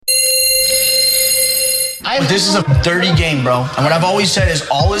But this is a dirty game, bro. And what I've always said is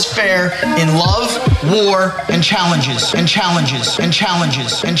all is fair in love, war, and challenges, and challenges, and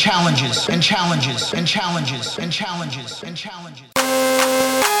challenges, and challenges, and challenges, and challenges, and challenges, and challenges.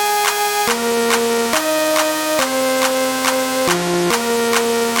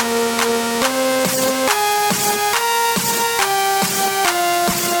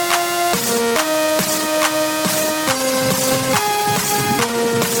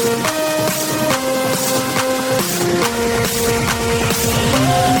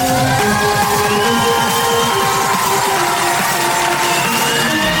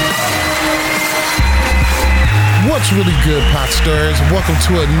 What's really good, pot stirrers? Welcome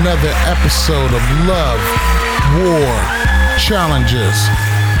to another episode of Love, War, Challenges.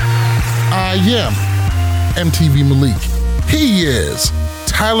 I am MTV Malik. He is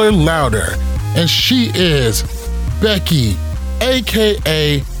Tyler Louder, and she is Becky,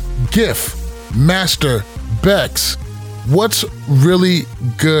 aka GIF Master Bex. What's really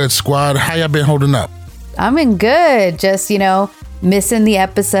good, squad? How y'all been holding up? I'm in good. Just, missing the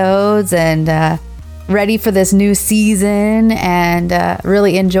episodes and ready for this new season and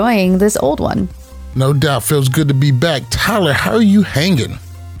really enjoying this old one. No doubt. Feels good to be back. Tyler, how are you hanging?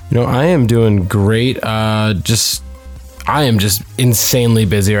 I am doing great. I am just insanely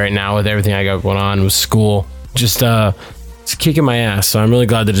busy right now with everything I got going on with school. It's kicking my ass. So I'm really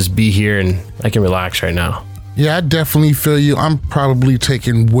glad to just be here and I can relax right now. Yeah, I definitely feel you. I'm probably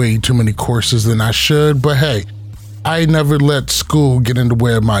taking way too many courses than I should, but hey, I never let school get in the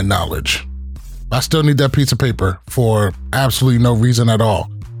way of my knowledge. I still need that piece of paper for absolutely no reason at all.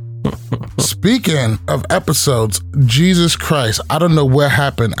 Speaking of episodes, Jesus Christ, I don't know what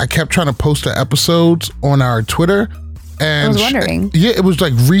happened. I kept trying to post the episodes on our Twitter, and I was wondering. It was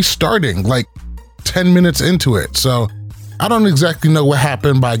like restarting like 10 minutes into it. So I don't exactly know what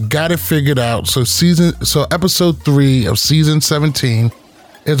happened, but I got it figured out. So episode 3 of season 17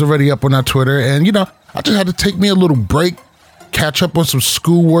 is already up on our Twitter, and I just had to take me a little break, catch up on some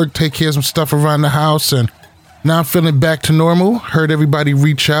schoolwork, take care of some stuff around the house, and now I'm feeling back to normal. Heard everybody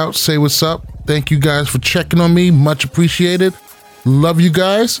reach out, say what's up. Thank you guys for checking on me. Much appreciated. Love you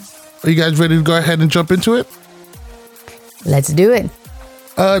guys. Are you guys ready to go ahead and jump into it? Let's do it.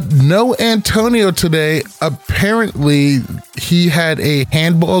 No Antonio today. Apparently, he had a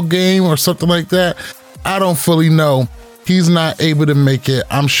handball game or something like that. I don't fully know. He's not able to make it.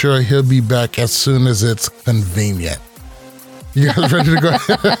 I'm sure he'll be back as soon as it's convenient. You guys ready to go?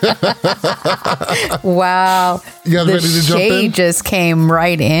 Wow. You guys ready to jump in? Shade just came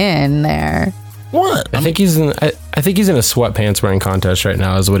right in there. What? I think he's in a sweatpants wearing contest right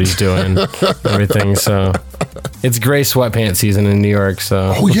now is what he's doing. Everything. So it's gray sweatpants season in New York.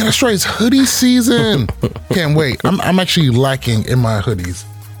 So oh yeah, that's right. It's hoodie season. Can't wait. I'm actually lacking in my hoodies.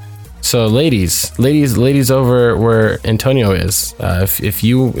 So ladies over where Antonio is. If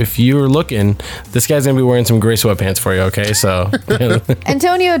you're looking, this guy's gonna be wearing some gray sweatpants for you. Okay, so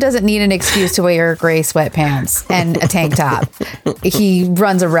Antonio doesn't need an excuse to wear gray sweatpants and a tank top. He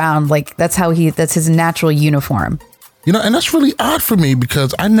runs around like that's his natural uniform. And that's really odd for me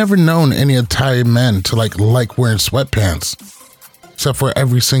because I never known any Italian men to like wearing sweatpants, except for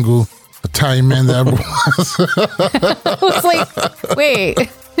every single Italian man that ever was. I was like, wait.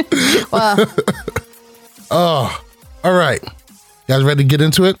 Well, oh, all right. You guys ready to get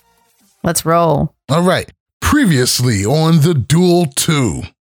into it? Let's roll. All right. Previously on The Duel 2.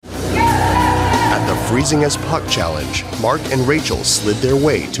 At the Freezing as Puck Challenge, Mark and Rachel slid their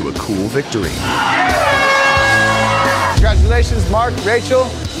way to a cool victory. Congratulations, Mark, Rachel.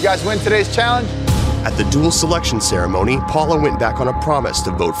 You guys win today's challenge. At the duel selection ceremony, Paula went back on a promise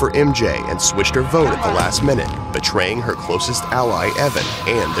to vote for MJ and switched her vote at the last minute, betraying her closest ally, Evan,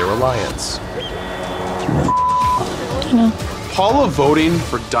 and their alliance. Paula voting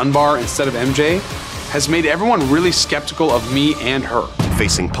for Dunbar instead of MJ has made everyone really skeptical of me and her.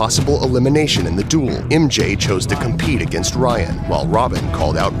 Facing possible elimination in the duel, MJ chose to compete against Ryan, while Robin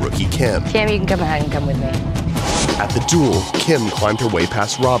called out rookie Kim. Kim, you can come ahead and come with me. At the duel, Kim climbed her way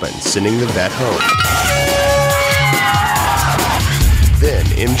past Robin, sending the vet home. Then,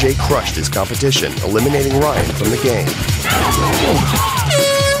 MJ crushed his competition, eliminating Ryan from the game.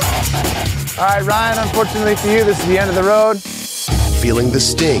 All right, Ryan, unfortunately for you, this is the end of the road. Feeling the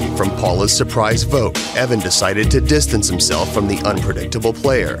sting from Paula's surprise vote, Evan decided to distance himself from the unpredictable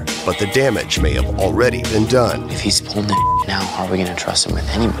player, but the damage may have already been done. If he's pulling the now, how are we going to trust him with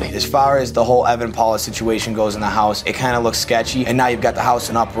anybody? As far as the whole Evan Paula situation goes in the house, it kind of looks sketchy, and now you've got the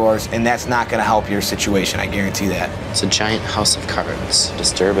house in uproars, and that's not going to help your situation, I guarantee that. It's a giant house of cards.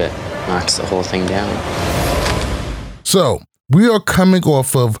 Disturb it, knocks the whole thing down. So, we are coming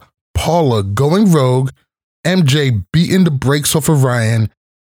off of Paula going rogue, MJ beating the brakes off of Ryan,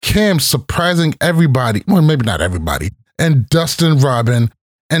 Cam surprising everybody, well, maybe not everybody, and Dustin Robin,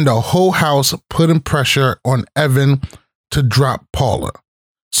 and the whole house putting pressure on Evan to drop Paula.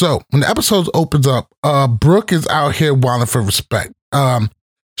 So when the episode opens up, Brooke is out here wilding for respect.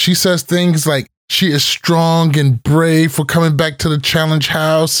 She says things like she is strong and brave for coming back to the challenge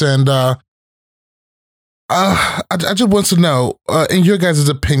house, and I just want to know, in your guys'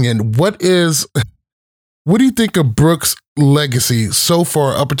 opinion, what do you think of Brooke's legacy so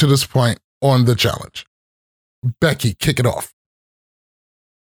far up until this point on the challenge? Becky, kick it off.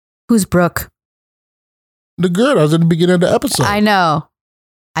 Who's Brooke? The girl that was at the beginning of the episode. I know.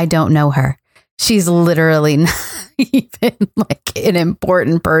 I don't know her. She's literally not even like an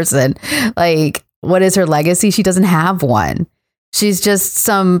important person. Like, what is her legacy? She doesn't have one. She's just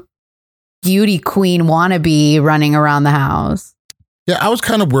some beauty queen wannabe running around the house. Yeah, I was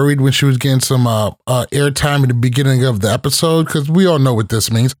kind of worried when she was getting some airtime at the beginning of the episode, because we all know what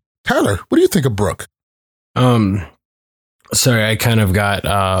this means. Tyler, what do you think of Brooke? Sorry, I kind of got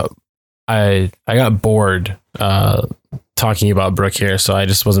I got bored talking about Brooke here, so I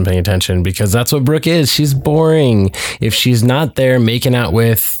just wasn't paying attention, because that's what Brooke is. She's boring. If she's not there making out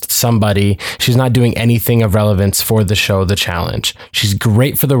with somebody, she's not doing anything of relevance for the show, the challenge. She's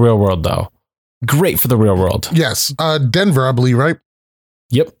great for the real world, though. Great for the real world. Yes. Denver, I believe, right?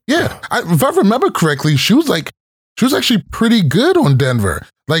 Yep. Yeah. If I remember correctly, she was actually pretty good on Denver.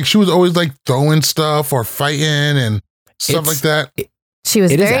 Like, she was always like throwing stuff or fighting and stuff like that. She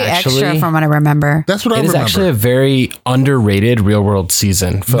was very extra from what I remember. That's what I remember. It is actually a very underrated real world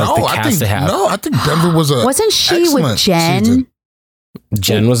season for the cast they have. No, I think Denver was Wasn't she with Jen? Season.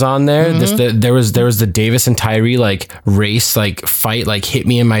 Jen was on there. There was the Davis and Tyree like race, like fight, like hit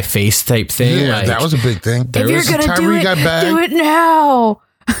me in my face type thing. Yeah, like, that was a big thing. If you're gonna do it, do it now.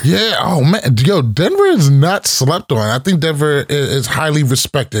 Yeah. Oh man, yo, Denver is not slept on. I think Denver is highly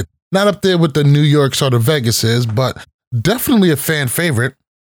respected. Not up there with the New Yorks or the Vegases, but definitely a fan favorite.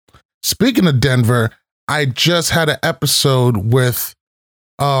 Speaking of Denver, I just had an episode with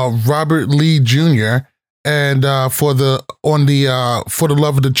Robert Lee Jr. and for the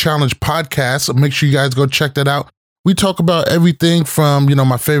Love of the Challenge podcast. Make sure you guys go check that out. We talk about everything from,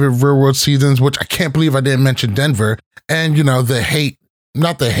 my favorite real world seasons, which I can't believe I didn't mention Denver, and the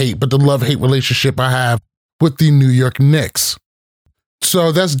the love-hate relationship I have with the New York Knicks.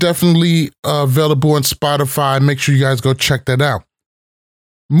 So that's definitely available on Spotify. Make sure you guys go check that out.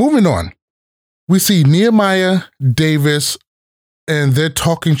 Moving on, we see Nehemiah, Davis, and they're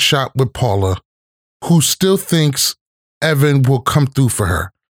talking shop with Paula, who still thinks Evan will come through for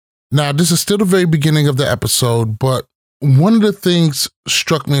her. Now, this is still the very beginning of the episode, but one of the things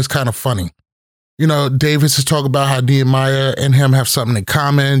struck me as kind of funny. Davis is talking about how Nehemiah and him have something in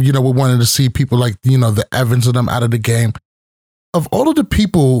common. We wanted to see people like, the Evans of them out of the game. Of all of the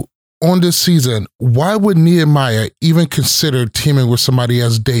people on this season, why would Nehemiah even consider teaming with somebody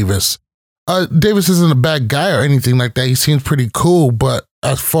as Davis? Davis isn't a bad guy or anything like that. He seems pretty cool, but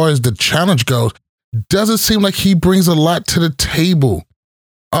as far as the challenge goes, doesn't seem like he brings a lot to the table.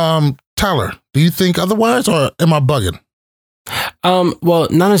 Tyler, do you think otherwise, or am I bugging? Well,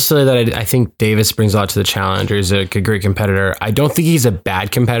 not necessarily that I think Davis brings a lot to the challenge or is a great competitor. I don't think he's a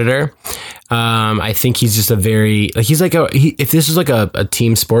bad competitor. I think he's just a very, like, he's like if this was like a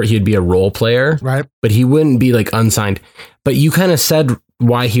team sport, he'd be a role player, right? But he wouldn't be like unsigned. But you kind of said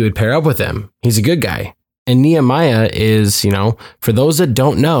why he would pair up with him. He's a good guy. And Nehemiah is, for those that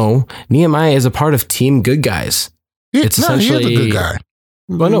don't know, Nehemiah is a part of Team Good Guys. It's essentially he is a good guy.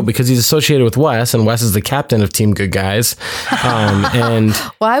 Well, no, because he's associated with Wes, and Wes is the captain of Team Good Guys. And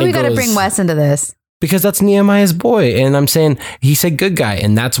why we got to bring Wes into this? Because that's Nehemiah's boy. And I'm saying he said good guy.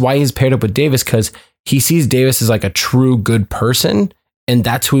 And that's why he's paired up with Davis, because he sees Davis as like a true good person. And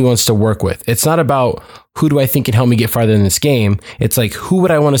that's who he wants to work with. It's not about who do I think can help me get farther in this game. It's like, who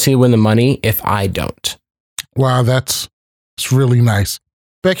would I want to see win the money if I don't? Wow, that's really nice.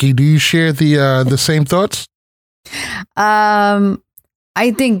 Becky, do you share the same thoughts?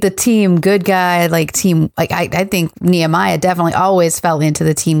 I think the team good guy, I think Nehemiah definitely always fell into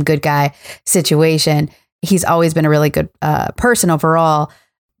the team good guy situation. He's always been a really good person overall.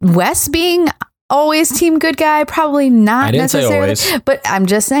 Wes being always team good guy, probably not necessarily, but I'm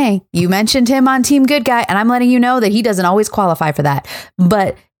just saying, you mentioned him on team good guy, and I'm letting you know that he doesn't always qualify for that,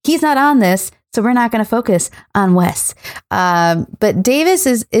 but he's not on this. So we're not going to focus on Wes. But Davis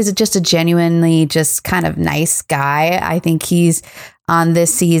is just a genuinely just kind of nice guy. I think he's on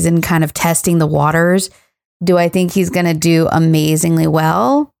this season kind of testing the waters. Do I think he's going to do amazingly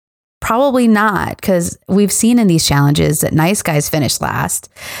well? Probably not, because we've seen in these challenges that nice guys finish last.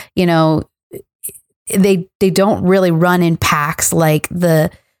 they don't really run in packs like the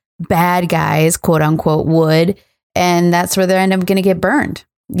bad guys, quote unquote, would. And that's where they end up going to get burned.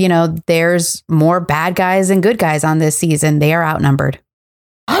 You know, there's more bad guys than good guys on this season. They are outnumbered.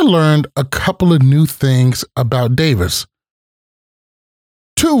 I learned a couple of new things about Davis.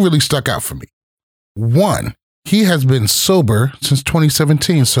 2 really stuck out for me. 1, he has been sober since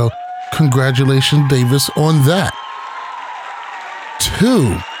 2017. So congratulations, Davis, on that.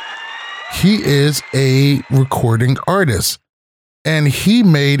 2, he is a recording artist and he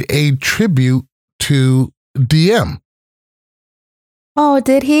made a tribute to DM. Oh,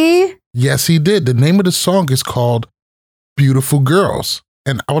 did he? Yes, he did. The name of the song is called Beautiful Girls.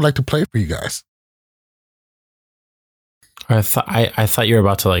 And I would like to play it for you guys. I thought you were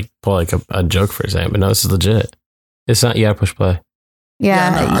about to like pull like a joke for a second, but no, this is legit. It's not. Yeah, push play.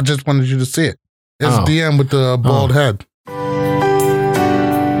 Yeah. No, I just wanted you to see it. It's DM with the bald head.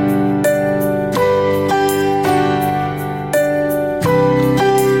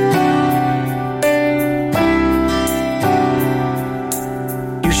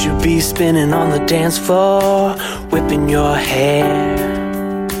 You should be spinning on the dance floor, whipping your hair,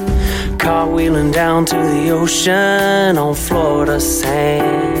 cartwheeling down to the ocean on Florida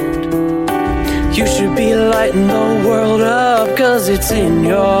sand. You should be lighting the world up, 'cause it's in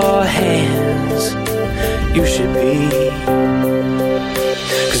your hands. You should be,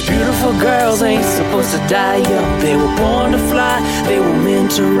 'cause beautiful girls ain't supposed to die young. They were born to fly, they were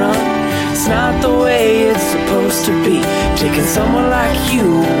meant to run. It's not the way it's supposed to be, taking someone like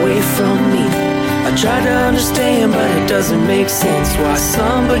you away from me. I try to understand, but it doesn't make sense why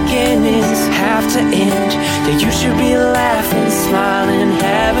some beginnings have to end. That you should be laughing, smiling,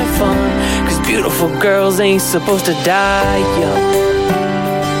 having fun, 'cause beautiful girls ain't supposed to die young.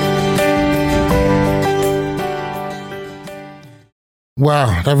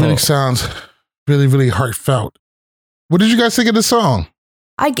 Wow, that really sounds really, really heartfelt. What did you guys think of the song?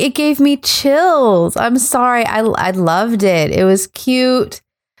 It gave me chills. I'm sorry. I loved it. It was cute.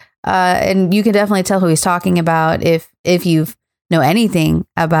 And you can definitely tell who he's talking about if you know anything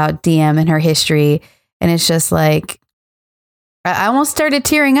about DM and her history. And it's just like, I almost started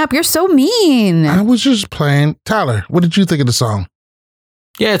tearing up. You're so mean. I was just playing. Tyler, what did you think of the song?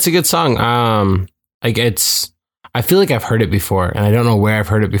 Yeah, it's a good song. I feel like I've heard it before, and I don't know where I've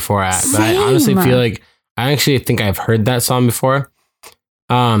heard it before at. But I honestly feel like I actually think I've heard that song before.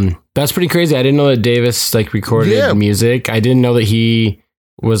 That's pretty crazy. I didn't know that Davis like recorded music. I didn't know that he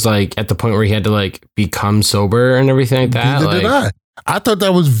was like at the point where he had to like become sober and everything like that. Neither did I thought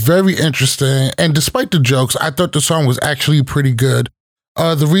that was very interesting. And despite the jokes, I thought the song was actually pretty good.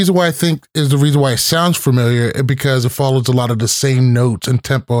 The reason why I think is the reason why it sounds familiar is because it follows a lot of the same notes and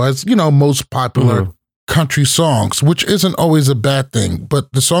tempo as, you know, most popular country songs, which isn't always a bad thing.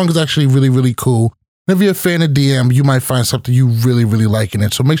 But the song is actually really, really cool. And if you're a fan of DM, you might find something you really, really like in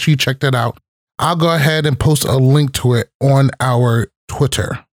it. So make sure you check that out. I'll go ahead and post a link to it on our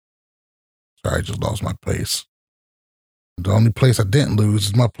Twitter. Sorry, I just lost my place. The only place I didn't lose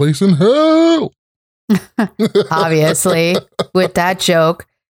is my place in hell. Obviously, with that joke.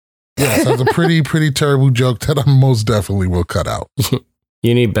 Yes, that's a pretty, pretty terrible joke that I most definitely will cut out.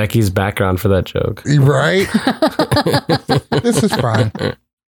 You need Becky's background for that joke. Right? This is fine.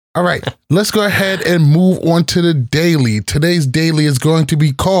 All right, let's go ahead and move on to the daily. Today's daily is going to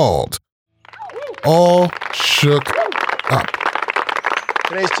be called All Shook Up.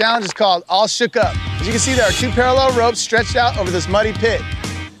 Today's challenge is called All Shook Up. As you can see, there are 2 parallel ropes stretched out over this muddy pit.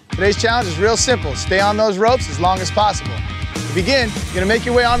 Today's challenge is real simple. Stay on those ropes as long as possible. To begin, you're gonna make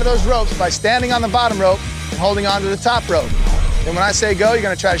your way onto those ropes by standing on the bottom rope and holding onto the top rope. Then when I say go, you're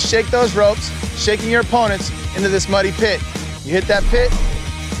gonna try to shake those ropes, shaking your opponents into this muddy pit. You hit that pit,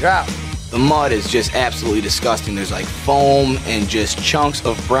 you're out. The mud is just absolutely disgusting. There's like foam and just chunks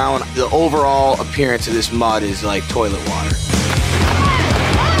of brown. The overall appearance of this mud is like toilet water.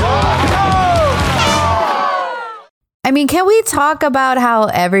 I mean, can we talk about how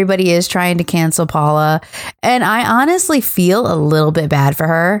everybody is trying to cancel Paula? And I honestly feel a little bit bad for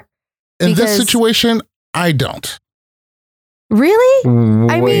her. In this situation, I don't. Really?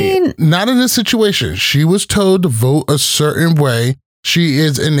 I mean, not in this situation. She was told to vote a certain way. She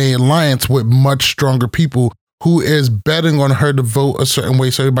is in an alliance with much stronger people who is betting on her to vote a certain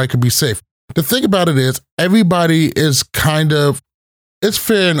way so everybody can be safe. The thing about it is, everybody is kind of, it's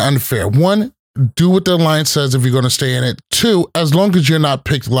fair and unfair. 1, do what the alliance says if you're going to stay in it. 2, as long as you're not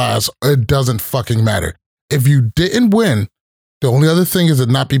picked last, it doesn't fucking matter. If you didn't win, the only other thing is to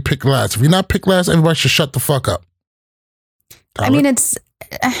not be picked last. If you're not picked last, everybody should shut the fuck up. Tyler? I mean, it's...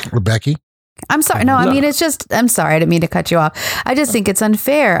 Rebecca? I'm sorry. No, I mean, it's just, I'm sorry. I didn't mean to cut you off. I just think it's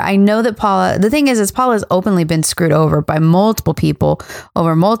unfair. I know that Paula, the thing is Paula's openly been screwed over by multiple people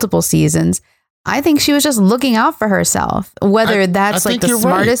over multiple seasons. I think she was just looking out for herself, whether that's like the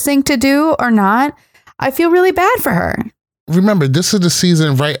smartest thing to do or not. I feel really bad for her. Remember, this is the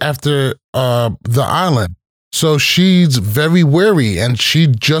season right after the island. So she's very wary and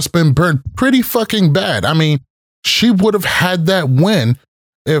she'd just been burnt pretty fucking bad. I mean, she would have had that win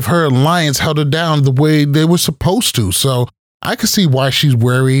if her alliance held her down the way they were supposed to. So I could see why she's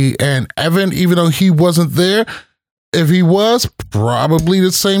wary. And Evan, even though he wasn't there, if he was, probably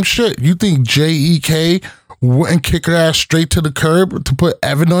the same shit. You think JEK wouldn't kick her ass straight to the curb to put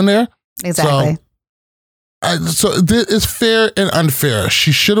Evan on there? Exactly. So it's fair and unfair.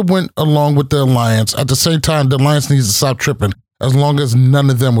 She should have went along with the alliance. At the same time, the alliance needs to stop tripping as long as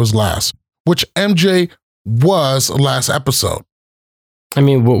none of them was last, which MJ was last episode. I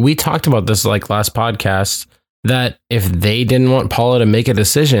mean, we talked about this like last podcast, that if they didn't want Paula to make a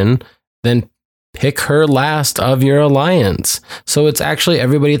decision, then pick her last of your alliance. So it's actually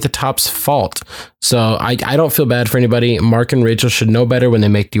everybody at the top's fault. So I don't feel bad for anybody. Mark and Rachel should know better when they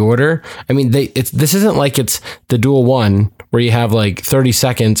make the order. I mean, this isn't like it's the duel one where you have like 30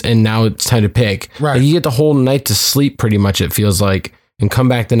 seconds and now it's time to pick. Right. Like you get the whole night to sleep pretty much, it feels like, and come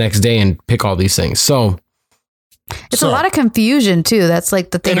back the next day and pick all these things. So it's a lot of confusion too. That's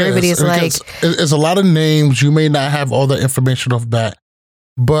like the thing. Everybody's like, it's a lot of names. You may not have all the information off bat,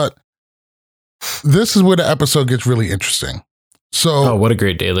 but this is where the episode gets really interesting. So, what a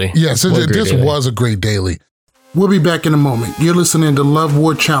great daily. Yes, this was a great daily. We'll be back in a moment. You're listening to Love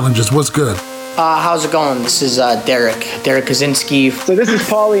War Challenges. What's good? How's it going? This is Derek Kaczynski. So this is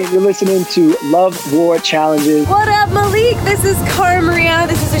Paulie, and you're listening to Love War Challenges. What up, Malik? This is Cara Maria.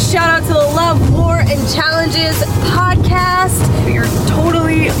 This is a shout out to the Love War and Challenges podcast. You're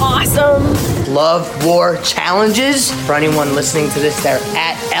totally awesome. Love War Challenges. For anyone listening to this, they're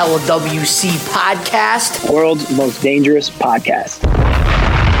at LWC Podcast. World's most dangerous podcast.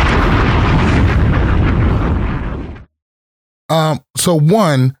 So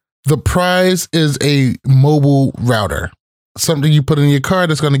one, the prize is a mobile router, something you put in your car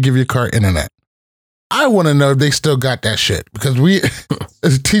that's going to give your car internet. I want to know if they still got that shit, because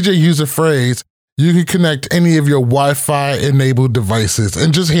as TJ used a phrase, you can connect any of your Wi-Fi enabled devices,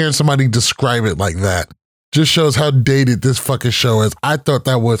 and just hearing somebody describe it like that just shows how dated this fucking show is. I thought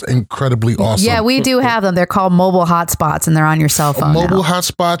that was incredibly awesome. Yeah, we do have them. They're called mobile hotspots and they're on your cell phone. Mobile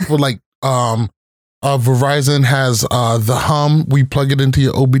hotspots were like, Verizon has the Hum. We plug it into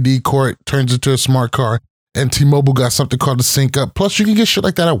your OBD cord, turns into a smart car. And T-Mobile got something called the Sync Up. Plus, you can get shit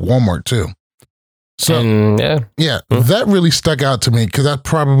like that at Walmart too. So that really stuck out to me because that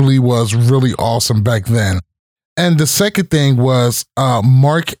probably was really awesome back then. And the second thing was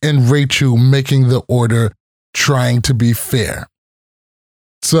Mark and Rachel making the order, trying to be fair.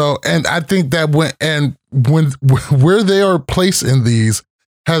 So, and I think that where they are placed in these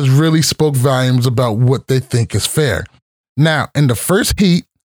has really spoke volumes about what they think is fair. Now, in the first heat,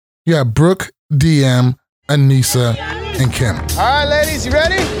 you have Brooke, DM, Aneesa, and Kim. All right, ladies, you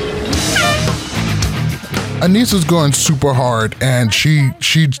ready? Aneesa's going super hard, and she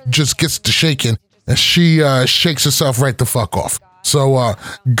just gets to shaking, and she shakes herself right the fuck off. So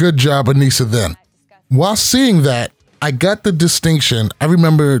good job, Aneesa, then. While seeing that, I got the distinction. I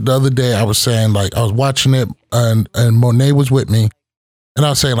remember the other day I was saying, like, I was watching it, and Monet was with me, and I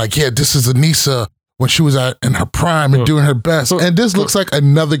was saying, like, yeah, this is Aneesa when she was in her prime and doing her best. And this looks like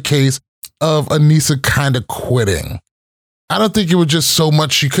another case of Aneesa kind of quitting. I don't think it was just so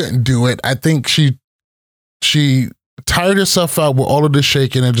much she couldn't do it. I think she tired herself out with all of this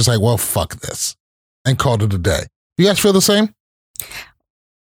shaking and just like, well, fuck this, and called it a day. You guys feel the same?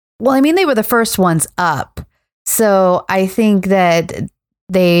 Well, I mean, they were the first ones up. So I think that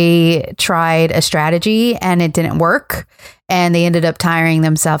they tried a strategy and it didn't work. And they ended up tiring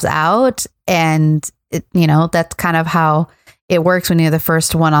themselves out. And, that's kind of how it works when you're the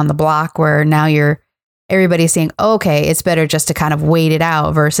first one on the block, where now everybody's saying, okay, it's better just to kind of wait it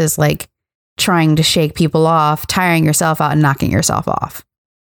out versus like trying to shake people off, tiring yourself out and knocking yourself off.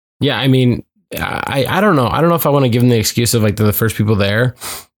 Yeah, I mean, I don't know. I don't know if I want to give them the excuse of like they're the first people there,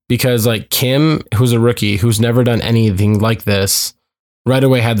 because like Kim, who's a rookie, who's never done anything like this, right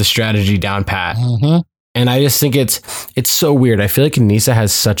away had the strategy down pat. Mm-hmm. And I just think it's so weird. I feel like Aneesa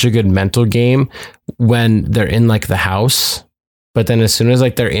has such a good mental game when they're in like the house, but then as soon as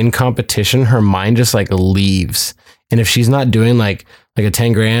like they're in competition, her mind just like leaves. And if she's not doing like a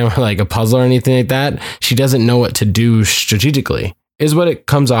 10 gram, like a puzzle or anything like that, she doesn't know what to do strategically, is what it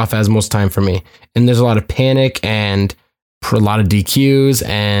comes off as most time for me. And there's a lot of panic and a lot of DQs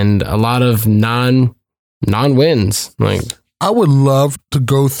and a lot of non-wins. Like, I would love to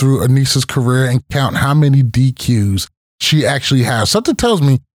go through Anissa's career and count how many DQs she actually has. Something tells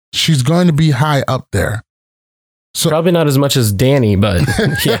me she's going to be high up there. So probably not as much as Danny, but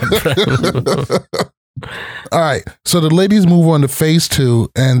yeah. All right. So the ladies move on to phase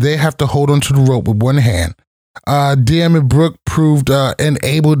 2, and they have to hold onto the rope with one hand. DM and Brooke proved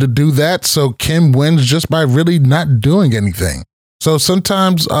unable to do that, so Kim wins just by really not doing anything. So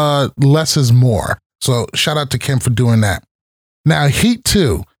sometimes less is more. So shout out to Kim for doing that. Now, Heat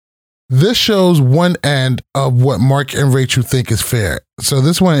 2. This shows one end of what Mark and Rachel think is fair. So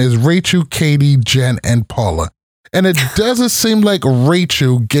this one is Rachel, Katie, Jen, and Paula. And it doesn't seem like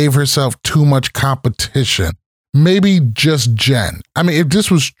Rachel gave herself too much competition. Maybe just Jen. I mean, if this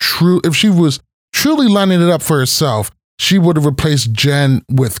was true, if she was truly lining it up for herself, she would have replaced Jen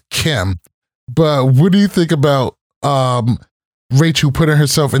with Kim. But what do you think about Rachel putting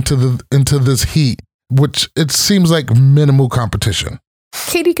herself into this heat, which it seems like minimal competition?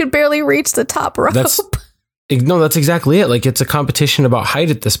 Katie could barely reach the top rope. That's exactly it. Like, it's a competition about height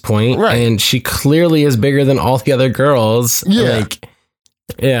at this point, right? And she clearly is bigger than all the other girls. Yeah.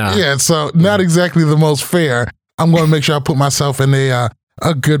 Yeah. So not exactly the most fair. I'm going to make sure I put myself in a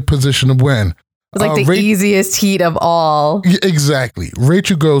good position to win. It's like the easiest heat of all. Exactly.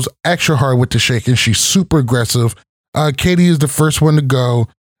 Rachel goes extra hard with the shaking. She's super aggressive. Katie is the first one to go.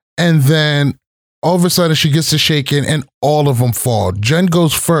 And then all of a sudden she gets to shaking and all of them fall. Jen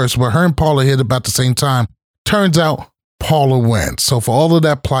goes first, but her and Paula hit about the same time. Turns out Paula wins. So for all of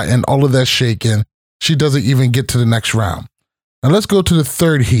that plotting, all of that shaking, she doesn't even get to the next round. Now let's go to the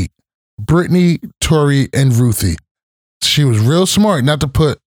third heat. Brittany, Tori, and Ruthie. She was real smart not to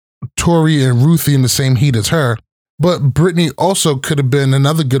put Tori and Ruthie in the same heat as her, but Brittany also could have been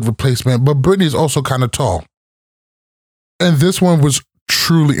another good replacement, but Brittany's also kind of tall. And this one was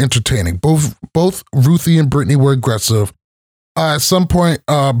truly entertaining. Both Ruthie and Brittany were aggressive. At some point,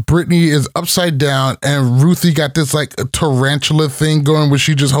 Brittany is upside down and Ruthie got this like a tarantula thing going where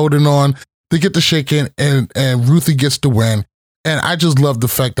she just holding on to get the shaking and Ruthie gets the win. And I just love the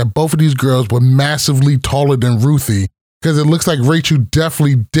fact that both of these girls were massively taller than Ruthie, because it looks like Rachel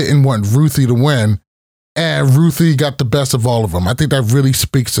definitely didn't want Ruthie to win. And Ruthie got the best of all of them. I think that really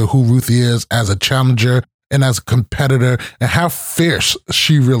speaks to who Ruthie is as a challenger and as a competitor and how fierce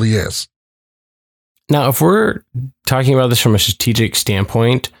she really is. Now, if we're talking about this from a strategic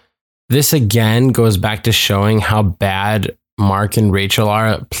standpoint, this again goes back to showing how bad Mark and Rachel are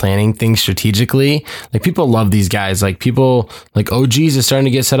at planning things strategically. Like, people love these guys. Like, people like OGs are starting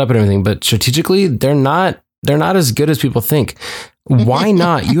to get set up and everything, but strategically, they're not as good as people think. Why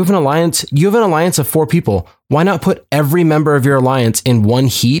not? You have an alliance of 4 people. Why not put every member of your alliance in one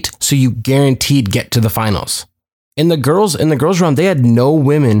heat so you guaranteed get to the finals? In the girls round, they had no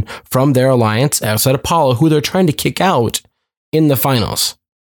women from their alliance outside of Paula who they're trying to kick out in the finals.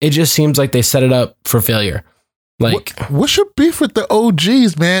 It just seems like they set it up for failure. Like, what's your beef with the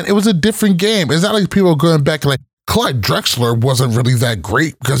OGs, man? It was a different game. It's not like people are going back like Clyde Drexler wasn't really that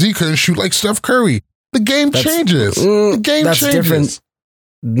great because he couldn't shoot like Steph Curry. The game changes. The game changes. Different.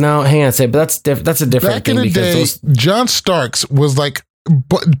 No, hang on a second, but that's a different Back thing. in the day, John Starks was like,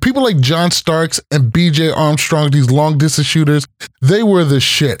 but people like John Starks and BJ Armstrong, these long distance shooters, they were the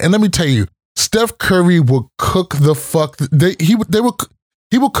shit. And let me tell you, Steph Curry will cook the fuck. He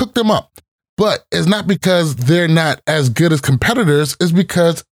will cook them up. But it's not because they're not as good as competitors. It's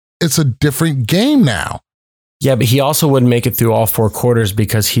because it's a different game now. Yeah, but he also wouldn't make it through all 4 quarters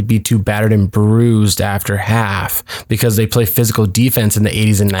because he'd be too battered and bruised after half because they play physical defense in the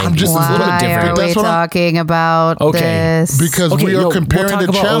 80s and 90s. Why are we talking about this? Because we are comparing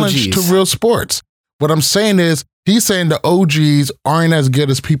the challenge to real sports. What I'm saying is, he's saying the OGs aren't as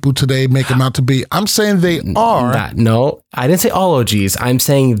good as people today make them out to be. I'm saying they are. No, I didn't say all OGs. I'm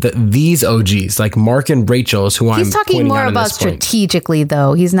saying that these OGs, like Mark and Rachel, is who I'm He's talking more about strategically,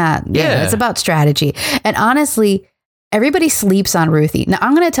 though. He's not. Yeah, it's about strategy. And honestly, everybody sleeps on Ruthie. Now,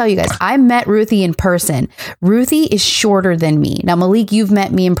 I'm going to tell you guys, I met Ruthie in person. Ruthie is shorter than me. Now, Malik, you've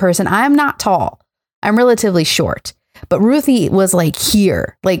met me in person. I'm not tall. I'm relatively short. But Ruthie was like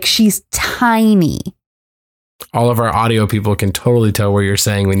here. Like, she's tiny. All of our audio people can totally tell what you're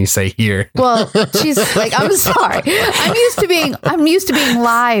saying when you say here. Well, she's like, I'm sorry. I'm used to being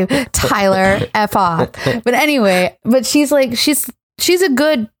live, Tyler. F off. But anyway, but she's a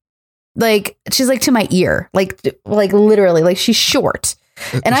good, like, she's like to my ear. Like literally, like, she's short.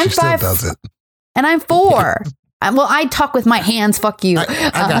 And I'm 5. And I'm 4. I talk with my hands. Fuck you. I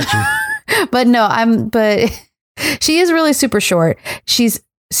got you. But no, but she is really super short. She's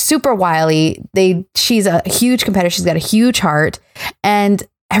super wily. She's a huge competitor. She's got a huge heart, and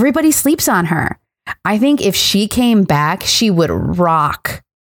everybody sleeps on her. I think if she came back, she would rock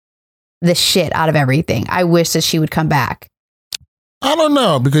the shit out of everything. I wish that she would come back. I don't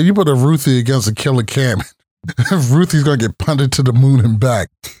know, because you put a Ruthie against a Killer Cam. Ruthie's going to get punted to the moon and back.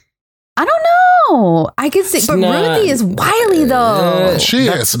 I don't know. I can see, but Ruthie is wily though. She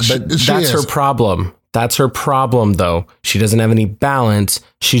is. That's her problem. That's her problem, though. She doesn't have any balance.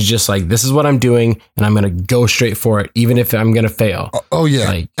 She's just like, this is what I'm doing, and I'm going to go straight for it, even if I'm going to fail. Oh, yeah.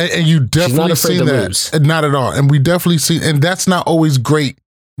 Like, and you definitely see that. Lose. Not at all. And we definitely see, and that's not always great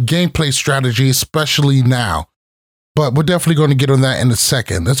gameplay strategy, especially now. But we're definitely going to get on that in a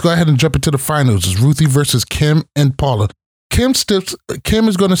second. Let's go ahead and jump into the finals. It's Ruthie versus Kim and Paula. Kim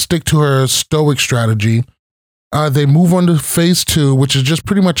is going to stick to her stoic strategy. They move on to phase 2, which is just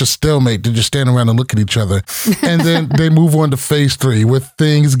pretty much a stalemate. They just stand around and look at each other. And then they move on to phase 3, where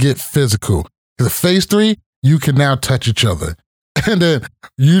things get physical. The phase 3, you can now touch each other. And then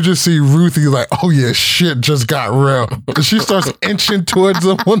you just see Ruthie like, oh yeah, shit just got real. And she starts inching towards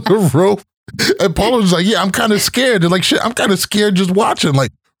them on the rope. And Paula's like, yeah, I'm kind of scared. They're like, shit, I'm kind of scared just watching.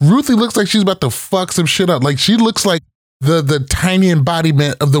 Like, Ruthie looks like she's about to fuck some shit up. Like, she looks like the tiny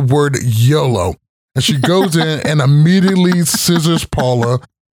embodiment of the word YOLO. And she goes in and immediately scissors Paula,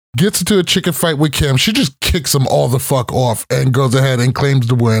 gets into a chicken fight with Kim. She just kicks them all the fuck off and goes ahead and claims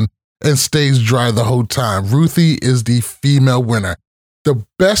the win and stays dry the whole time. Ruthie is the female winner. The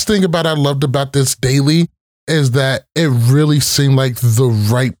best thing I loved about this daily is that it really seemed like the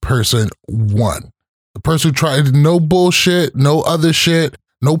right person won. The person who tried no bullshit, no other shit,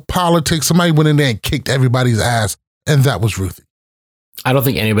 no politics. Somebody went in there and kicked everybody's ass, and that was Ruthie. I don't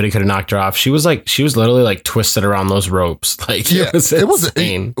think anybody could have knocked her off. She was literally like twisted around those ropes. Like, yeah, it was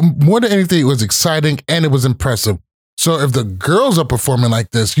insane. More than anything, it was exciting and it was impressive. So if the girls are performing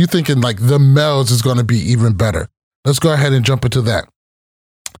like this, you're thinking like the males is going to be even better. Let's go ahead and jump into that.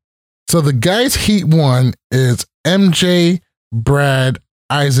 So the guys' Heat 1 is MJ, Brad,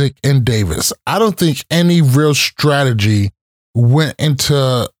 Isaac, and Davis. I don't think any real strategy went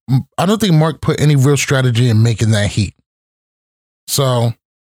into, I don't think Mark put any real strategy in making that heat. So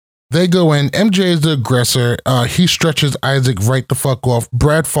they go in. MJ is the aggressor. He stretches Isaac right the fuck off.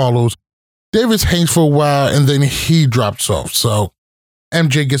 Brad follows. Davis hangs for a while, and then he drops off. So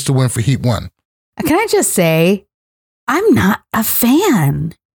MJ gets the win for Heat 1. Can I just say, I'm not a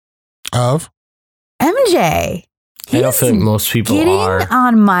fan of MJ. I don't think most people are. Getting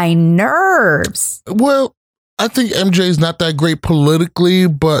on my nerves. Well, I think MJ is not that great politically,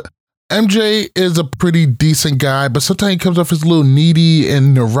 but MJ is a pretty decent guy, but sometimes he comes off as a little needy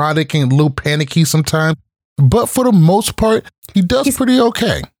and neurotic and a little panicky sometimes. But for the most part, he does pretty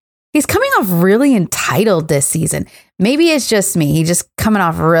okay. He's coming off really entitled this season. Maybe it's just me. He's just coming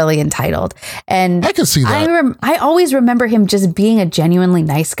off really entitled. And I can see that. I always remember him just being a genuinely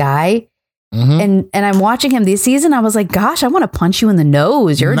nice guy. Mm-hmm. And I'm watching him this season. I was like, gosh, I want to punch you in the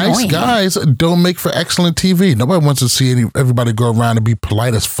nose. You're nice annoying. Guys don't make for excellent TV. Nobody wants to see everybody go around and be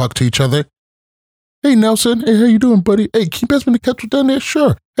polite as fuck to each other. Hey, Nelson. Hey, how you doing, buddy? Hey, can you pass me the ketchup down there?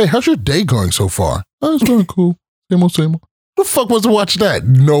 Sure. Hey, how's your day going so far? Oh, it's going cool. Same old, same old. Who the fuck wants to watch that?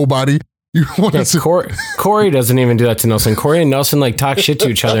 Nobody. You want to see Corey doesn't even do that to Nelson. Corey and Nelson like talk shit to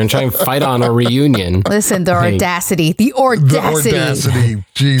each other and try and fight on a reunion. Listen, the audacity. The audacity.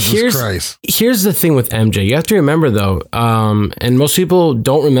 Jesus Christ. Here's the thing with MJ. You have to remember though, and most people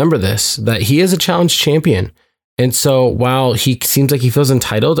don't remember this, that he is a challenge champion. And so while he seems like he feels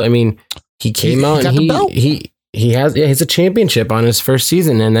entitled, I mean, he came out and he has a championship on his first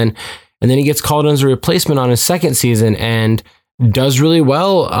season, and then he gets called as a replacement on his second season and does really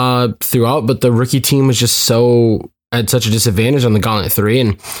well throughout, but the rookie team was just at such a disadvantage on the Gauntlet 3,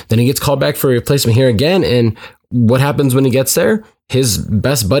 and then he gets called back for a replacement here again, and what happens when he gets there? His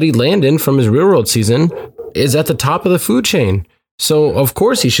best buddy Landon from his Real World season is at the top of the food chain, so of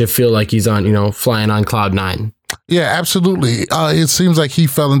course he should feel like he's on, flying on cloud 9. Yeah, absolutely. It seems like he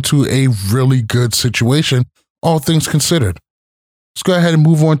fell into a really good situation, all things considered. Let's go ahead and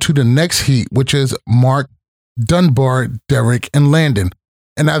move on to the next heat, which is Mark, Dunbar, Derek, and Landon.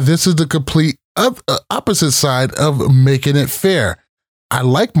 And now this is the complete opposite side of making it fair. I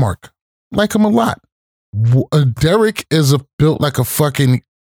like Mark. Like him a lot. Derek is built like a fucking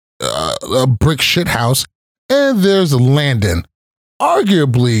a brick shit house. And there's Landon,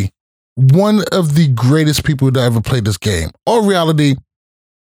 arguably one of the greatest people to ever play this game. All reality,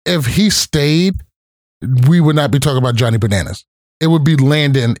 if he stayed, we would not be talking about Johnny Bananas. It would be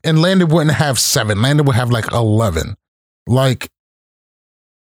Landon, and Landon wouldn't have 7. Landon would have like 11. Like,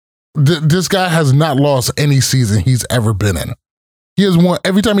 this guy has not lost any season he's ever been in. He has won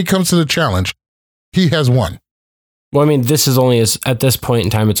every time he comes to the challenge. He has won. Well, I mean, this is only at this point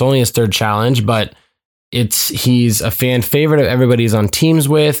in time, it's only his third challenge, but he's a fan favorite of everybody he's on teams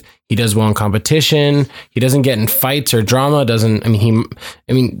with. He does well in competition. He doesn't get in fights or drama.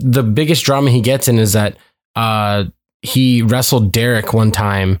 The biggest drama he gets in is that he wrestled Derek one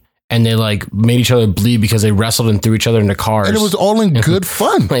time and they like made each other bleed because they wrestled and threw each other into cars. And it was all in good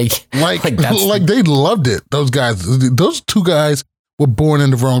fun. like they loved it. Those guys, those two guys were born in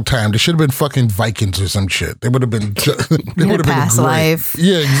the wrong time. They should have been fucking Vikings or some shit. They would have been, they would have been past great. life.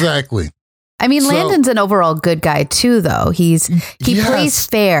 Yeah, exactly. I mean, Landon's an overall good guy too, though. He plays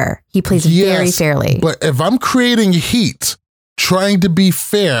fair. He plays very fairly. But if I'm creating heat, trying to be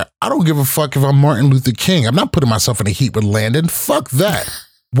fair, I don't give a fuck if I'm Martin Luther King. I'm not putting myself in a heat with Landon. Fuck that.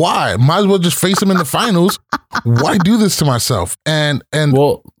 Why? Might as well just face him in the finals. Why do this to myself? And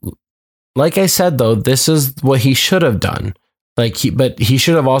well, like I said though, this is what he should have done. But he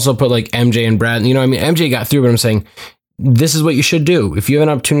should have also put like MJ and Brad. You know, I mean, MJ got through, but I'm saying this is what you should do. If you have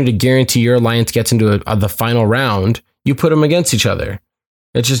an opportunity to guarantee your alliance gets into the final round, you put them against each other.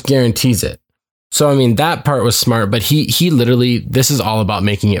 It just guarantees it. So, I mean, that part was smart, but he literally, this is all about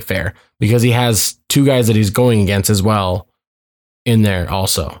making it fair because he has two guys that he's going against as well in there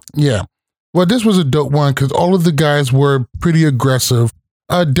also. Yeah. Well, this was a dope one because all of the guys were pretty aggressive.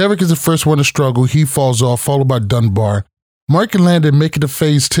 Derek is the first one to struggle. He falls off, followed by Dunbar. Mark and Landon make it to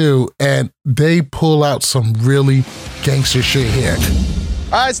phase 2, and they pull out some really gangster shit here.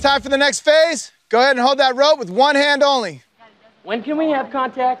 All right, it's time for the next phase. Go ahead and hold that rope with one hand only. When can we have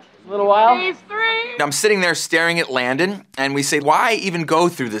contact? A little while? Phase 3. I'm sitting there staring at Landon, and we say, why even go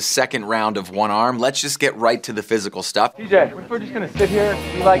through the second round of one arm? Let's just get right to the physical stuff. TJ, we're just gonna sit here.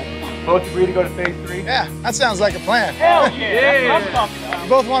 We both agree to go to phase 3? Yeah, that sounds like a plan. Hell yeah. You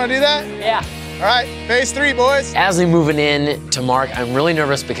both want to do that? Yeah. All right, phase 3, boys. As we moving in to Mark, I'm really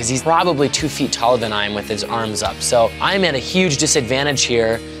nervous because he's probably 2 feet taller than I am with his arms up. So I'm at a huge disadvantage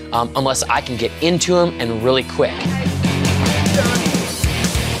here unless I can get into him and really quick.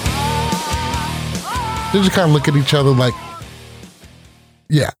 They just kind of look at each other like,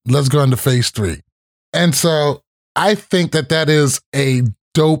 yeah, let's go into phase 3. And so I think that is a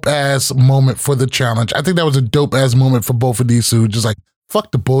dope ass moment for the challenge. I think that was a dope ass moment for both of these two. Just like,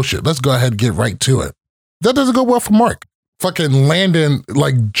 fuck the bullshit. Let's go ahead and get right to it. That doesn't go well for Mark. Fucking Landon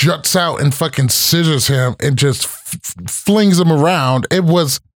like juts out and fucking scissors him and just flings him around. It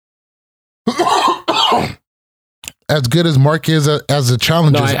was as good as Mark is as a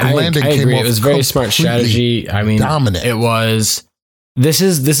challenger. Landon came agree. off. It was very smart strategy. I mean, dominant. It was. This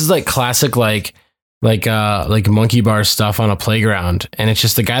is like classic like monkey bar stuff on a playground, and it's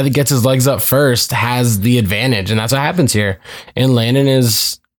just the guy that gets his legs up first has the advantage, and that's what happens here. And Landon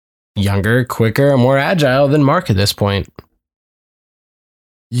is younger, quicker, and more agile than Mark at this point.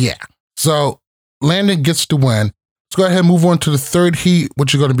 Yeah. So Landon gets to win. Let's go ahead and move on to the third heat,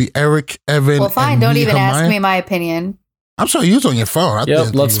 which is going to be Eric, Evan. Well, fine. And Don't even Nehemiah. ask me my opinion. I'm sorry, you was on your phone.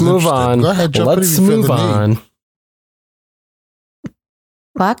 Yep. Let's move on. Go ahead, jump Let's move on.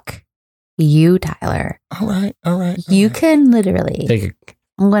 Fuck you, Tyler. All right. You can literally.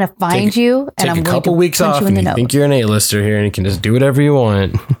 I'm going to find you, and I'm going to take a couple weeks off, and you think you're an A-lister here, and you can just do whatever you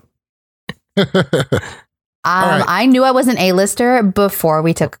want. Right. I knew I was an A-lister before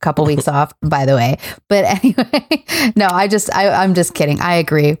we took a couple weeks off, by the way. But anyway, no, I'm just kidding. I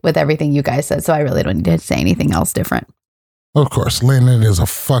agree with everything you guys said, so I really don't need to say anything else different. Of course, Landon is a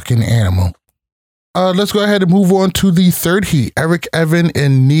fucking animal. Let's go ahead and move on to the third heat, Eric, Evan,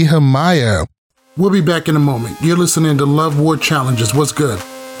 and Nehemiah. We'll be back in a moment. You're listening to Love War Challenges. What's good?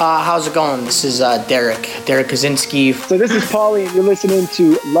 How's it going? This is Derek Kaczynski. So this is Paulie, and you're listening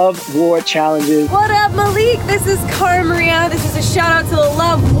to Love War Challenges. What up, Malik? This is Cara Maria. This is a shout out to the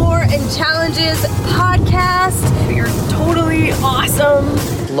Love War and Challenges podcast. You're totally awesome.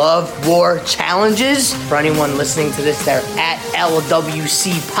 Love War Challenges. For anyone listening to this, they're at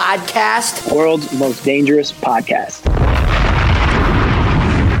LWC Podcast. World's most dangerous podcast.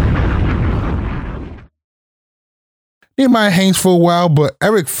 Nehemiah hangs for a while, but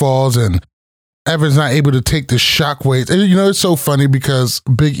Eric falls and Evan's not able to take the shockwaves. And you know, it's so funny because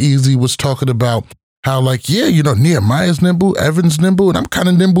Big Easy was talking about how like, yeah, you know, Nehemiah's nimble, Evan's nimble, and I'm kind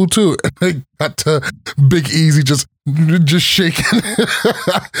of nimble too. And they got to Big Easy just shaking.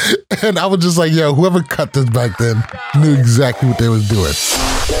 And I was just like, yo, whoever cut this back then knew exactly what they was doing.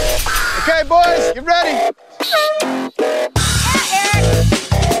 Okay, boys, get ready.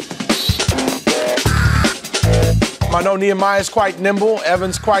 I know Nehemiah's quite nimble,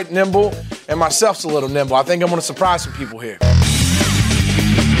 Evan's quite nimble, and myself's a little nimble. I think I'm gonna surprise some people here.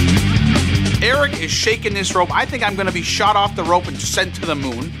 Eric Eric is shaking this rope, I think I'm going to be shot off the rope and sent to the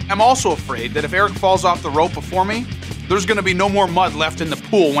moon. I'm also afraid that if Eric falls off the rope before me, there's going to be no more mud left in the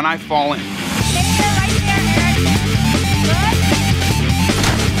pool when I fall in.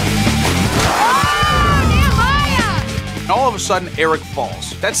 And all of a sudden, Eric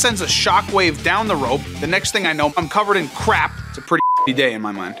falls. That sends a shockwave down the rope. The next thing I know, I'm covered in crap. It's a pretty day in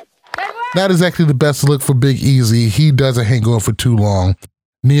my mind. Not exactly the best look for Big Easy. He doesn't hang on for too long.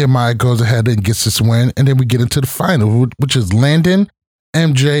 Nehemiah goes ahead and gets this win, and then we get into the final, which is Landon,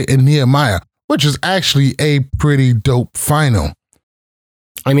 MJ, and Nehemiah, which is actually a pretty dope final.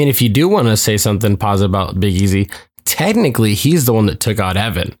 I mean, if you do want to say something positive about Big Easy, technically he's the one that took out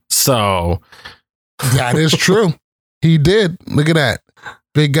Evan. So that is true. He did. Look at that.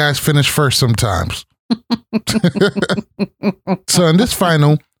 Big guys finish first sometimes. So in this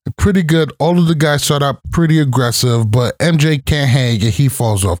final, pretty good. All of the guys start out pretty aggressive, but MJ can't hang and he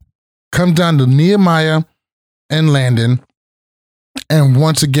falls off. Comes down to Nehemiah and Landon. And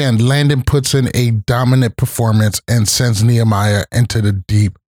once again, Landon puts in a dominant performance and sends Nehemiah into the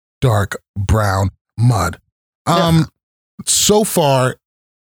deep, dark brown mud. So far,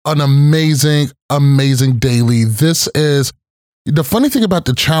 an amazing, amazing daily. This is the funny thing about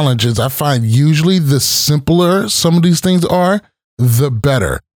the challenge is I find usually the simpler some of these things are, the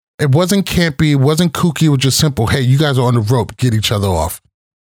better. It wasn't campy, it wasn't kooky, it was just simple. Hey, you guys are on the rope, get each other off.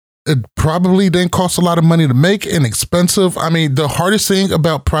 It probably didn't cost a lot of money to make and expensive. I mean, the hardest thing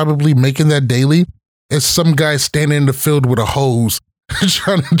about probably making that daily is some guy standing in the field with a hose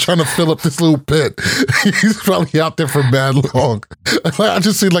trying to fill up this little pit. He's probably out there for bad long. I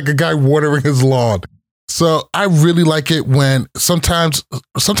just see like a guy watering his lawn. So I really like it when sometimes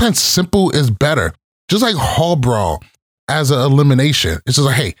simple is better. Just like Hall Brawl as an elimination. It's just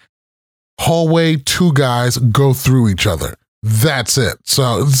like, hey, hallway, two guys go through each other. That's it.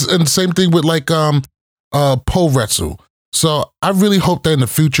 So, and same thing with like pole wrestle. So I really hope that in the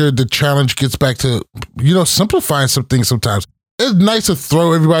future, the challenge gets back to, simplifying some things sometimes. It's nice to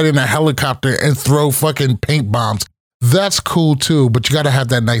throw everybody in a helicopter and throw fucking paint bombs. That's cool too, but you got to have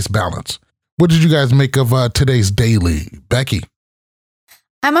that nice balance. What did you guys make of today's daily? Becky?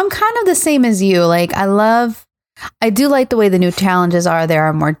 I'm kind of the same as you. Like, I do like the way the new challenges are. They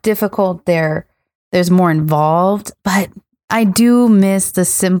are more difficult. There's more involved, but I do miss the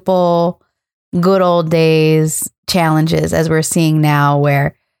simple, good old days challenges as we're seeing now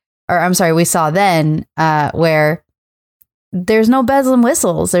we saw then where there's no bells and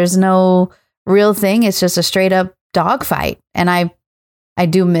whistles. There's no real thing. It's just a straight up dogfight. And I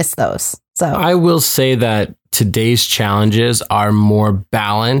do miss those. So I will say that today's challenges are more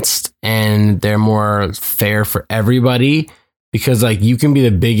balanced and they're more fair for everybody because like you can be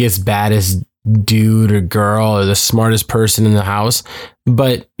the biggest, baddest dude or girl or the smartest person in the house,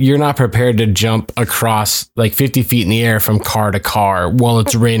 but you're not prepared to jump across like 50 feet in the air from car to car while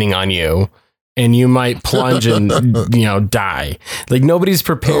it's raining on you. And you might plunge and, die. Like nobody's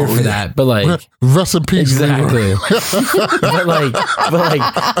prepared for that. But like rest in peace. Exactly. but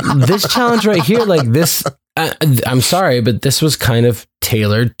like this challenge right here, like this, I'm sorry, but this was kind of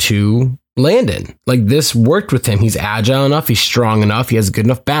tailored to Landon. Like this worked with him. He's agile enough. He's strong enough. He has good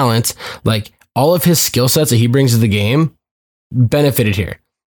enough balance. Like all of his skill sets that he brings to the game benefited here.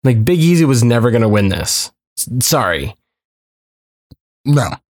 Like Big Easy was never going to win this. Sorry.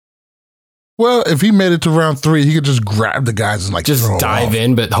 No. Well, if he made it to round 3, he could just grab the guys and like just dive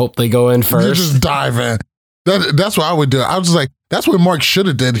in, but hope they go in first. Just dive in. That's what I would do. I was just like, that's what Mark should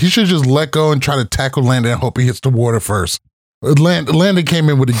have did. He should just let go and try to tackle Landon and hope he hits the water first. Landon came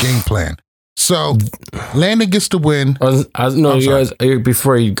in with a game plan. So Landon gets to win.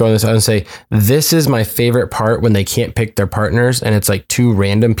 Before you go on this, I would say this is my favorite part when they can't pick their partners and it's like 2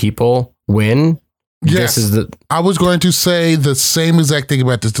 random people win. Yes, I was going to say the same exact thing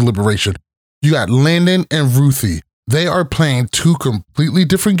about this deliberation. You got Landon and Ruthie. They are playing 2 completely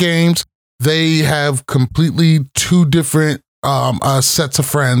different games. They have completely 2 different sets of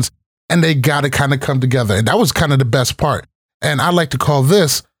friends, and they got to kind of come together. And that was kind of the best part. And I like to call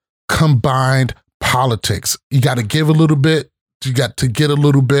this combined politics. You got to give a little bit, you got to get a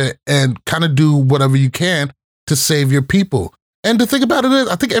little bit, and kind of do whatever you can to save your people. And the thing about it is,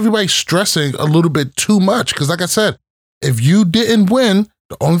 I think everybody's stressing a little bit too much. Because like I said, if you didn't win,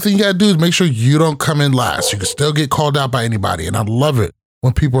 the only thing you got to do is make sure you don't come in last. You can still get called out by anybody. And I love it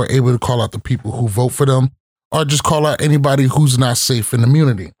when people are able to call out the people who vote for them or just call out anybody who's not safe in the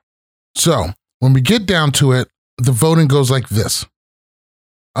immunity. So when we get down to it, the voting goes like this.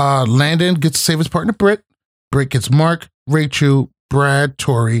 Landon gets to save his partner, Britt. Britt gets Mark, Rachel, Brad,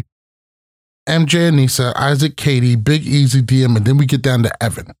 Tori, MJ, Anissa, Isaac, Katie, Big Easy, DM, and then we get down to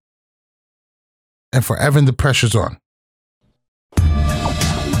Evan. And for Evan, the pressure's on.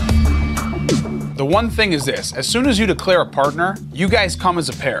 The one thing is this, as soon as you declare a partner, you guys come as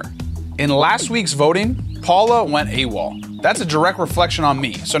a pair. In last week's voting, Paula went AWOL. That's a direct reflection on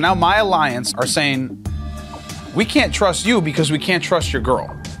me. So now my alliance are saying, we can't trust you because we can't trust your girl.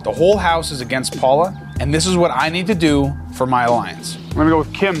 The whole house is against Paula, and this is what I need to do for my alliance. I'm gonna go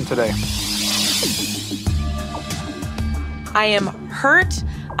with Kim today. I am hurt.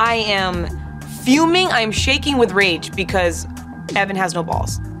 I am fuming. I am shaking with rage because Evan has no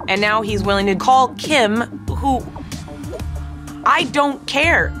balls. And now he's willing to call Kim, who I don't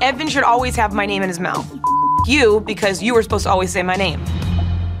care. Evan should always have my name in his mouth. You, because you were supposed to always say my name.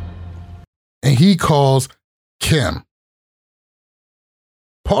 And he calls Kim.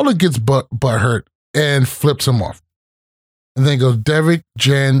 Paula gets butthurt and flips him off. And then goes Derek,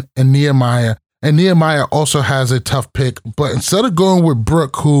 Jen, and Nehemiah. And Nehemiah also has a tough pick, but instead of going with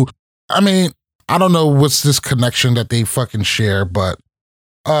Brooke, who, I mean, I don't know what's this connection that they fucking share, but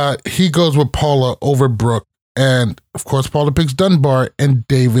he goes with Paula over Brooke. And of course, Paula picks Dunbar, and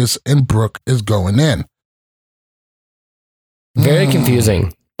Davis and Brooke is going in. Very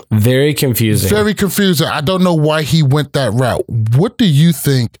confusing. Very confusing. Very confusing. I don't know why he went that route. What do you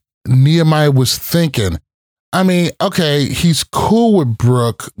think Nehemiah was thinking? I mean, okay, he's cool with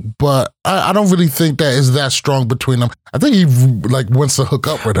Brooke, but I don't really think that is that strong between them. I think he like wants to hook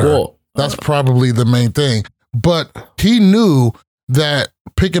up with her. Well, that's probably the main thing. But he knew that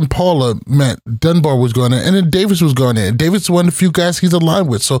picking Paula meant Dunbar was going in, and then Davis was going in. Davis is one of the few guys he's aligned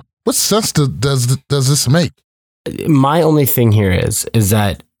with. So what sense does this make? My only thing here is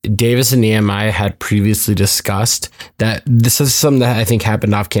that Davis and Nehemiah had previously discussed that this is something that I think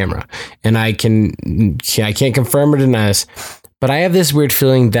happened off camera, and I can't confirm or deny this, but I have this weird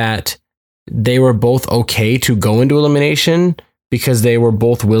feeling that they were both okay to go into elimination because they were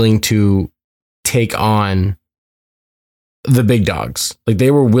both willing to take on the big dogs. Like they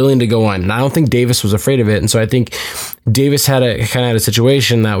were willing to go on, and I don't think Davis was afraid of it. And so I think Davis had a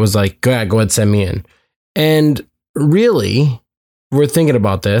situation that was like, go ahead, send me in. And really, we're thinking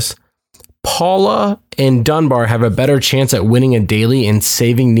about this. Paula and Dunbar have a better chance at winning a daily and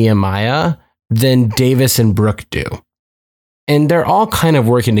saving Nehemiah than Davis and Brooke do. And they're all kind of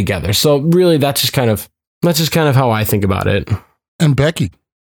working together. So really, that's just kind of how I think about it. And Becky.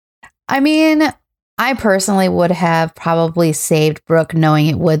 I mean, I personally would have probably saved Brooke, knowing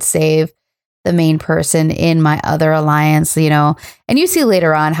it would save the main person in my other alliance, you know, and you see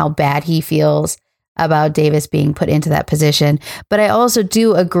later on how bad he feels about Davis being put into that position. But I also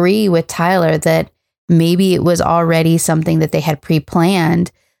do agree with Tyler that maybe it was already something that they had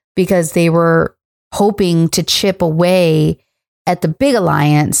pre-planned because they were hoping to chip away at the big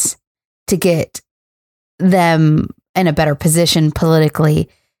alliance to get them in a better position politically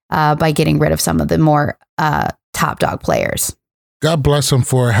by getting rid of some of the more top dog players. God bless him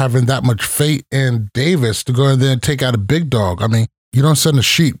for having that much faith in Davis to go in there and take out a big dog. I mean, you don't send a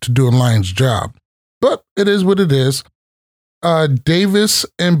sheep to do a lion's job. But it is what it is. Davis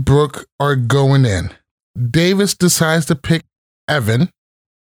and Brooke are going in. Davis decides to pick Evan.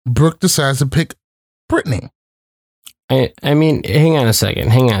 Brooke decides to pick Brittany. I mean, hang on a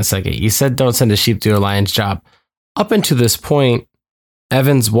second. You said don't send a sheep to a lion's job. Up until this point,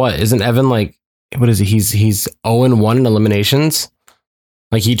 Evan's what? Isn't Evan like, what is he? He's 0-1 in eliminations.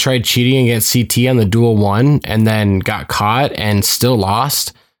 Like he tried cheating against CT on the duel 1 and then got caught and still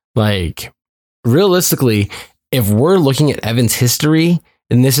lost. Like, realistically, if we're looking at Evan's history,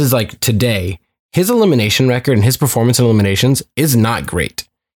 and this is like today, his elimination record and his performance in eliminations is not great.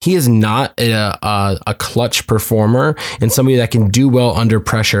 He is not a clutch performer and somebody that can do well under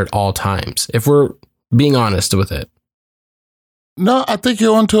pressure at all times, if we're being honest with it. No, I think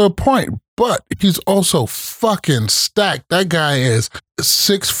you're onto a point, but he's also fucking stacked. That guy is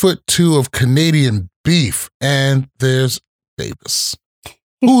 6'2" of Canadian beef, and there's Davis.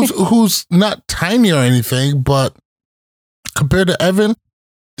 Who's not tiny or anything, but compared to Evan,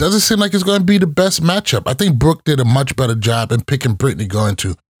 doesn't seem like it's going to be the best matchup. I think Brooke did a much better job in picking Brittany going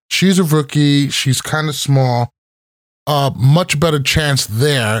to. She's a rookie. She's kind of small. Much better chance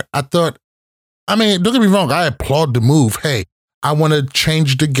there. Don't get me wrong. I applaud the move. Hey, I want to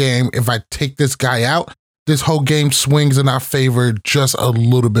change the game. If I take this guy out, this whole game swings in our favor just a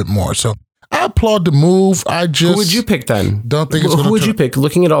little bit more. So I applaud the move. Who would you pick then? Don't think it's going to. Who would you pick?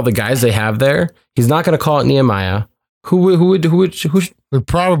 Looking at all the guys they have there, he's not going to call it Nehemiah. Who it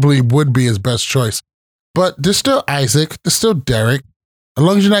probably would be his best choice. But there's still Isaac. There's still Derek. As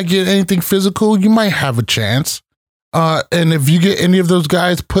long as you're not getting anything physical, you might have a chance. And if you get any of those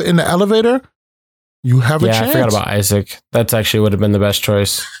guys put in the elevator, you have a chance. Yeah, I forgot about Isaac. That's actually would have been the best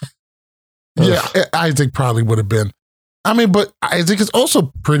choice. Yeah, Isaac probably would have been. I mean, but Isaac is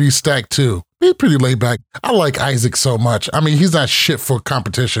also pretty stacked too. He's pretty laid back. I like Isaac so much. I mean, he's not shit for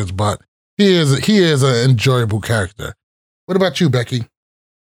competitions, but he is an enjoyable character. What about you, Becky?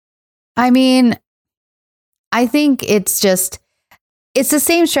 I mean, I think it's the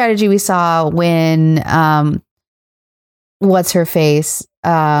same strategy we saw when what's her face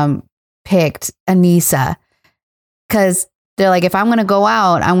picked Anissa, because they're like, if I'm going to go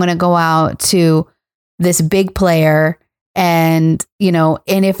out to this big player, and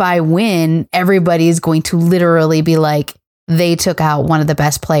and if I win, everybody's going to literally be like, they took out one of the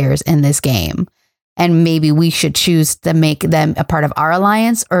best players in this game, and maybe we should choose to make them a part of our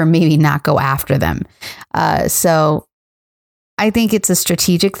alliance, or maybe not go after them. So I think it's a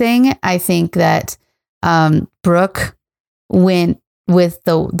strategic thing. I think that Brooke went with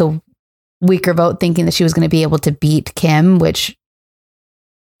the weaker vote, thinking that she was going to be able to beat Kim, which,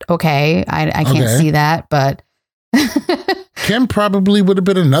 okay, I can't see that, but Kim probably would have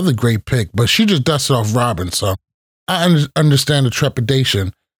been another great pick, but she just dusted off Robin, so I understand the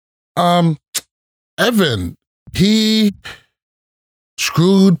trepidation. Evan, he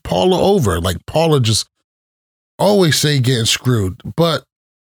screwed Paula over. Like, Paula just always say getting screwed, but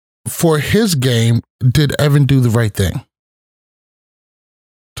for his game, did Evan do the right thing?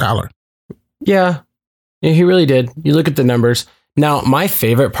 Tyler. Yeah, he really did. You look at the numbers. Now, my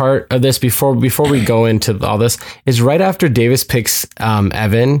favorite part of this, before we go into all this, is right after Davis picks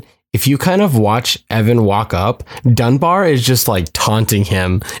Evan. If you kind of watch Evan walk up, Dunbar is just like taunting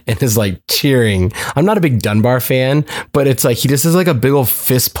him and is like cheering. I'm not a big Dunbar fan, but it's like he just does like a big old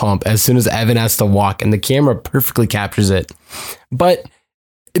fist pump as soon as Evan has to walk, and the camera perfectly captures it. But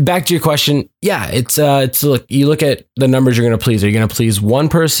back to your question, yeah, it's look, you look at the numbers you're going to please. Are you going to please one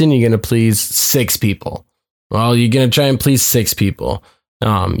person? You're going to please 6 people. Well, you're going to try and please 6 people.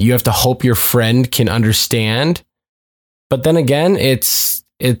 You have to hope your friend can understand. But then again, it's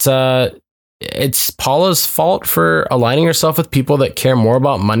Paula's fault for aligning herself with people that care more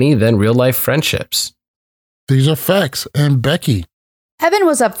about money than real life friendships. These are facts. And Becky. Evan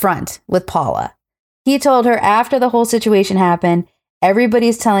was upfront with Paula. He told her after the whole situation happened,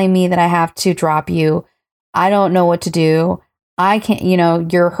 everybody's telling me that I have to drop you. I don't know what to do. I can't,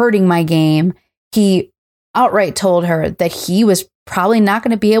 you're hurting my game. He outright told her that he was probably not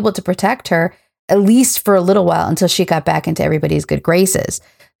going to be able to protect her, at least for a little while, until she got back into everybody's good graces.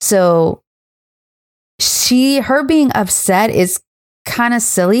 So her being upset is kind of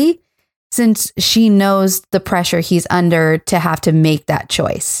silly, since she knows the pressure he's under to have to make that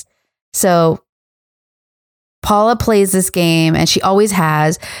choice. So Paula plays this game, and she always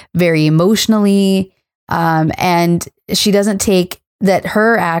has, very emotionally, and she doesn't take that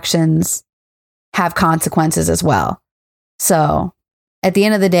her actions have consequences as well. So at the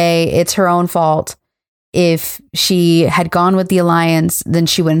end of the day, it's her own fault. If she had gone with the alliance, then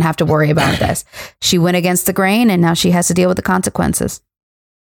she wouldn't have to worry about this. She went against the grain, and now she has to deal with the consequences.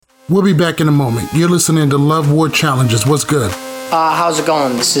 We'll be back in a moment. You're listening to Love War Challenges. What's good? How's it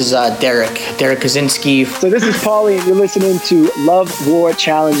going? This is Derek Kaczynski. So this is Paulie, and you're listening to Love War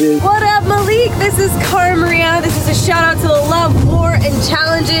Challenges. What up, Malik? This is Cara Maria. This is a shout out to the Love War and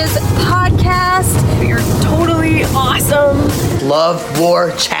Challenges podcast. You're totally awesome. Love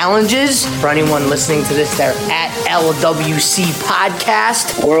War Challenges. For anyone listening to this, they're at LWC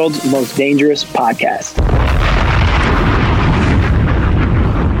Podcast. World's most dangerous podcast.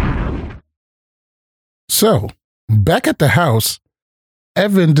 So, back at the house,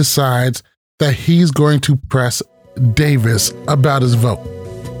 Evan decides that he's going to press Davis about his vote.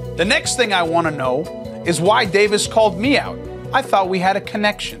 The next thing I want to know is why Davis called me out. I thought we had a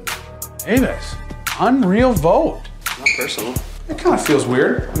connection. Davis, unreal vote. Not personal. It kind of feels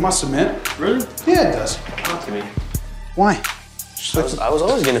weird, I must admit. Really? Yeah, it does. Not to me. Why? I was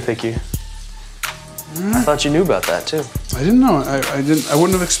always gonna pick you. I thought you knew about that too. I didn't know. I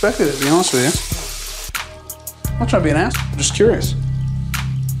wouldn't have expected it, to be honest with you. I'm not trying to be an ass. I'm just curious.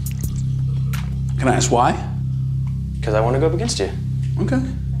 Can I ask why? Because I want to go up against you. Okay.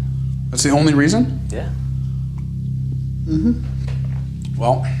 That's the only reason? Yeah.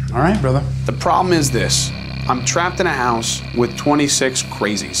 Well, all right, brother. The problem is this. I'm trapped in a house with 26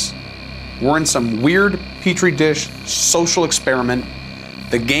 crazies. We're in some weird petri dish social experiment.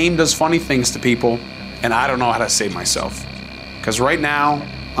 The game does funny things to people, and I don't know how to save myself. Because right now,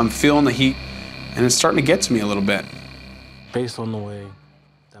 I'm feeling the heat, and it's starting to get to me a little bit. Based on the way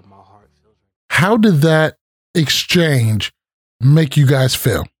that my heart feels. How did that exchange make you guys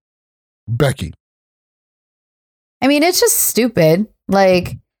feel? Becky. I mean, it's just stupid.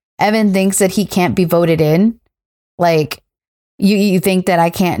 Like, Evan thinks that he can't be voted in. Like, You think that I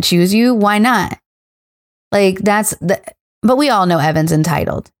can't choose you? Why not? Like but we all know Evan's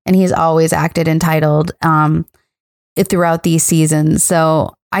entitled, and he's always acted entitled throughout these seasons.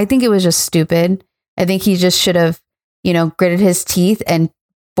 So I think it was just stupid. I think he just should have, gritted his teeth and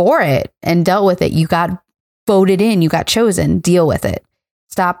bore it and dealt with it. You got voted in, you got chosen, deal with it.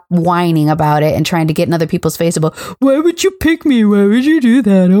 Stop whining about it and trying to get in other people's face about, why would you pick me? Why would you do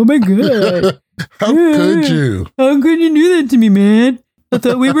that? Oh my God. How could you? How could you do that to me, man? I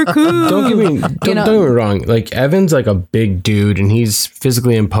thought we were cool. Don't get me wrong. Like, Evan's like a big dude and he's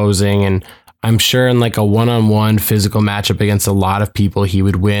physically imposing, and I'm sure in like a one-on-one physical matchup against a lot of people, he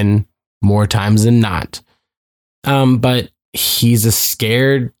would win more times than not. But he's a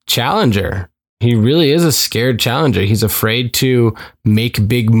scared challenger. He really is a scared challenger. He's afraid to make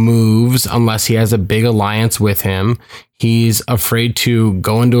big moves unless he has a big alliance with him. He's afraid to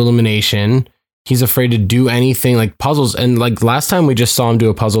go into elimination. He's afraid to do anything like puzzles. And like last time we just saw him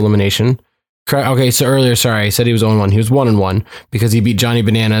do a puzzle elimination. Okay, so earlier, sorry, I said he was 0-1. He was 1-1 because he beat Johnny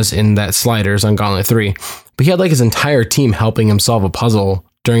Bananas in that Sliders on Gauntlet 3. But he had like his entire team helping him solve a puzzle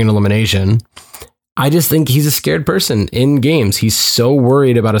during an elimination. I just think he's a scared person in games. He's so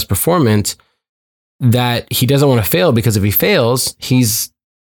worried about his performance that he doesn't want to fail, because if he fails,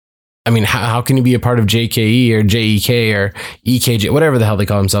 how can he be a part of JKE or JEK or EKJ, whatever the hell they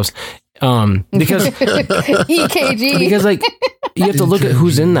call themselves? Because EKG. Because like you have to look at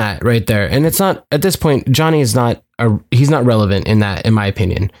who's in that right there, and it's not at this point. Johnny is not he's not relevant in that, in my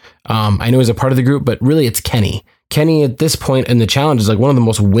opinion. I know he's a part of the group, but really it's Kenny. Kenny at this point in the challenge is like one of the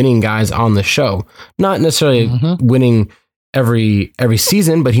most winning guys on the show. Not necessarily winning every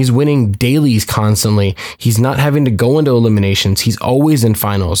season, but he's winning dailies constantly. He's not having to go into eliminations. He's always in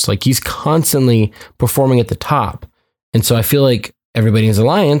finals. Like, he's constantly performing at the top. And so I feel like everybody in his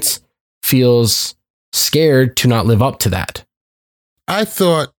alliance feels scared to not live up to that. I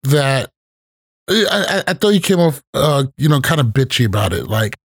thought that I thought you came off kind of bitchy about it.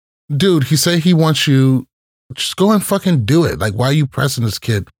 Like, dude, he said he wants you, just go and fucking do it. Like, why are you pressing this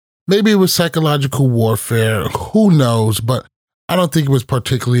kid? Maybe it was psychological warfare. Who knows? But I don't think it was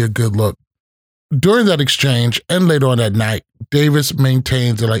particularly a good look. During that exchange and later on that night, Davis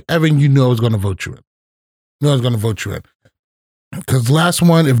maintains that, like, Evan, you know I was going to vote you in. Because last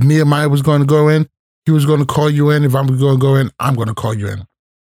one, if Nehemiah was going to go in, he was going to call you in. If I'm going to go in, I'm going to call you in.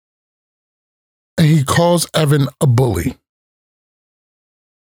 And he calls Evan a bully.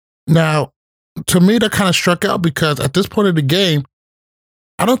 Now, to me, that kind of struck out because at this point of the game,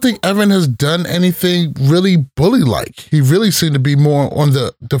 I don't think Evan has done anything really bully-like. He really seemed to be more on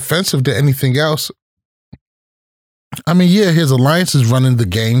the defensive than anything else. I mean, yeah, his alliance is running the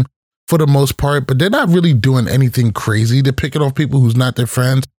game for the most part, but they're not really doing anything crazy. They're picking off people who's not their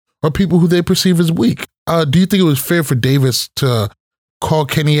friends or people who they perceive as weak. Do you think it was fair for Davis to call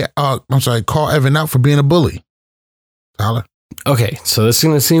Evan out for being a bully? Tyler? Okay, so this is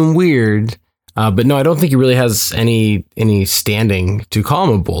going to seem weird. But no, I don't think he really has any standing to call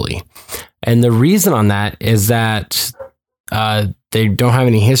him a bully. And the reason on that is that they don't have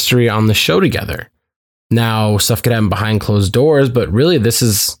any history on the show together. Now, stuff could happen behind closed doors, but really this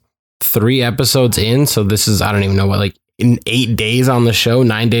is 3 episodes in. So this is, I don't even know what, like in 8 days on the show,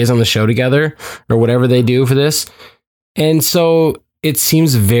 9 days on the show together, or whatever they do for this. And so it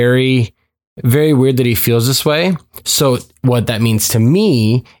seems very, very weird that he feels this way. So what that means to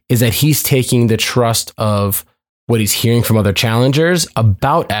me is that he's taking the trust of what he's hearing from other challengers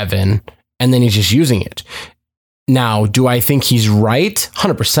about Evan, and then he's just using it. Now, do I think he's right?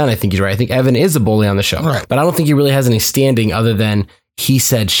 100% I think he's right. I think Evan is a bully on the show, right. But I don't think he really has any standing other than he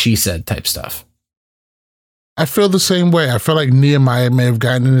said, she said type stuff. I feel the same way. I feel like Nehemiah may have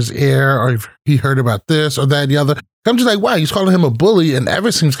gotten in his ear, or he heard about this or that and the other. I'm just like, wow, he's calling him a bully, and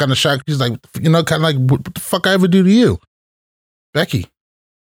Evan seems kind of shocked. He's like, kind of like, what the fuck I ever do to you? Becky.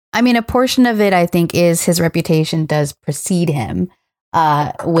 I mean, a portion of it, I think, is his reputation does precede him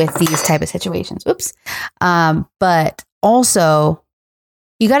with these type of situations. Oops. But also,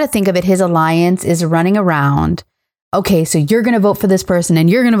 you got to think of it, his alliance is running around. Okay, so you're going to vote for this person, and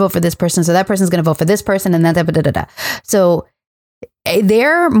you're going to vote for this person, so that person's going to vote for this person, and that. So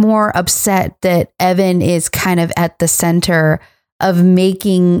they're more upset that Evan is kind of at the center of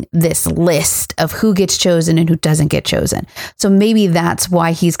making this list of who gets chosen and who doesn't get chosen. So maybe that's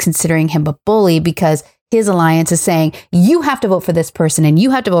why he's considering him a bully, because his alliance is saying, you have to vote for this person and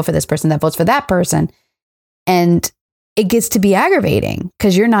you have to vote for this person that votes for that person. And it gets to be aggravating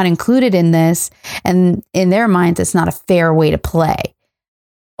because you're not included in this. And in their minds, it's not a fair way to play.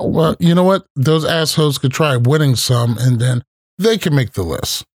 Well, you know what? Those assholes could try winning some, and then they can make the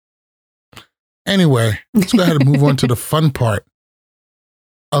list. Anyway, let's go ahead and move on to the fun part.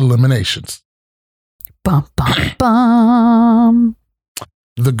 eliminations. Bum, bum, bum.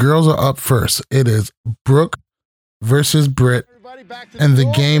 The girls are up first. It is Brooke versus Britt, and the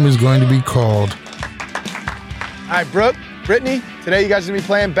game is going to be called. All right, Brooke, Brittany, today you guys are going to be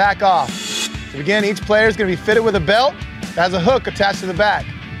playing back off. To begin, each player is going to be fitted with a belt that has a hook attached to the back.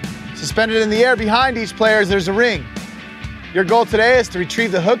 Suspended in the air behind each player, there's a ring. Your goal today is to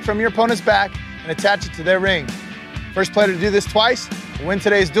retrieve the hook from your opponent's back and attach it to their ring. First player to do this twice will win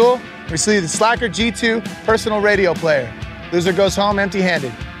today's duel and receive the Slacker G2 personal radio player. Loser goes home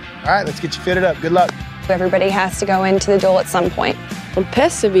empty-handed. All right, let's get you fitted up. Good luck. Everybody has to go into the duel at some point. I'm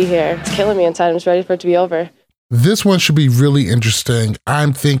pissed to be here. It's killing me inside. I'm just ready for it to be over. This one should be really interesting.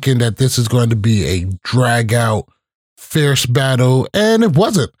 I'm thinking that this is going to be a drag-out, fierce battle, and it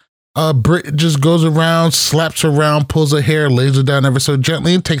wasn't. Britt just goes around, slaps her around, pulls her hair, lays her down ever so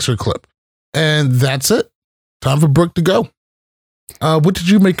gently, and takes her clip. And that's it. Time for Brooke to go. What did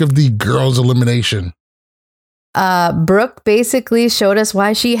you make of the girls' elimination? Brooke basically showed us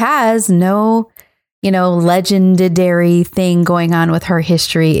why she has no, legendary thing going on with her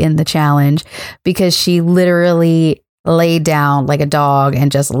history in the challenge, because she literally laid down like a dog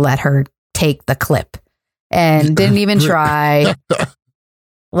and just let her take the clip and didn't even try.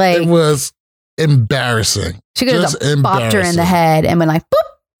 Like, it was embarrassing. She could have just bopped her in the head and been like, boop,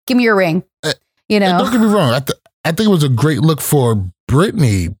 give me your ring. And don't get me wrong. I think it was a great look for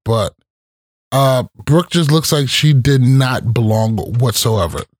Brittany, but Brooke just looks like she did not belong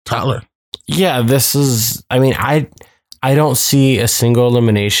whatsoever. Tyler. Yeah, I don't see a single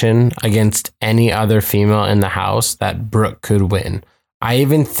elimination against any other female in the house that Brooke could win. I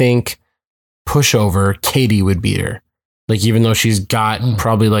even think pushover Katie would beat her. Like, even though she's got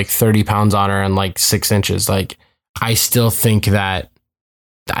probably like 30 pounds on her and like 6 inches, like, I still think that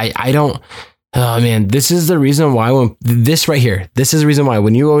I don't. Oh man, this is the reason why this is the reason why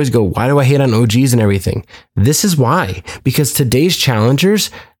when you always go, why do I hate on OGs and everything? This is why, because today's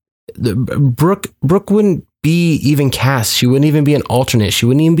challengers, Brooke wouldn't be even cast. She wouldn't even be an alternate. She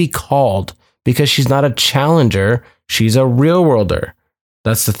wouldn't even be called because she's not a challenger. She's a real worlder.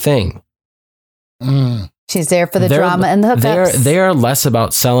 That's the thing. She's there for the drama and the hookups. They are less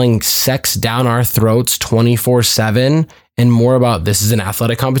about selling sex down our throats 24/7 and more about this is an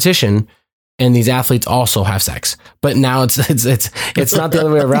athletic competition. And these athletes also have sex, but now it's not the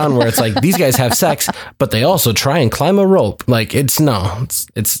other way around where it's like these guys have sex, but they also try and climb a rope. Like it's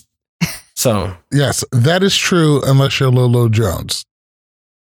so. Yes, that is true. Unless you're Lolo Jones.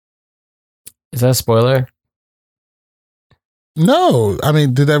 Is that a spoiler? No, I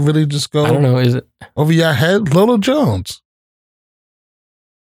mean, did that really just go? I don't know. Is it over your head? Lolo Jones.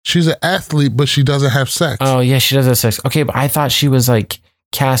 She's an athlete, but she doesn't have sex. Oh yeah, she does have sex. Okay, but I thought she was like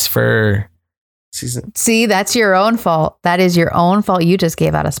cast for season. See, that's your own fault. That is your own fault. You just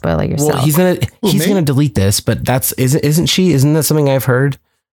gave out a spoiler yourself. Well, he's gonna delete this, but isn't she? Isn't that something I've heard?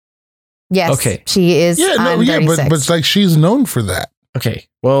 Yes. Okay. She is. Yeah, but it's like she's known for that. Okay.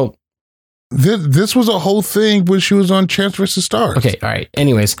 Well, this was a whole thing when she was on Chance vs. Stars. Okay. All right.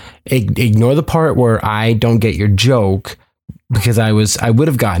 Anyways, ignore the part where I don't get your joke because I would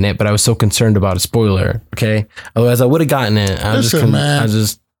have gotten it, but I was so concerned about a spoiler. Okay. Otherwise, I would have gotten it.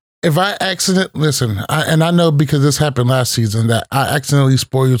 If I and I know because this happened last season that I accidentally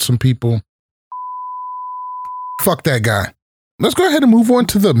spoiled some people. Fuck that guy. Let's go ahead and move on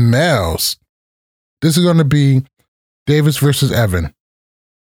to the males. This is going to be Davis versus Evan.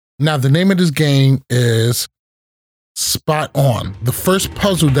 Now, the name of this game is Spot On, the first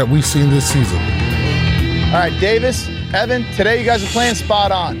puzzle that we've seen this season. All right, Davis, Evan, today you guys are playing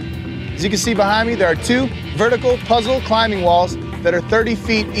Spot On. As you can see behind me, there are 2 vertical puzzle climbing walls that are 30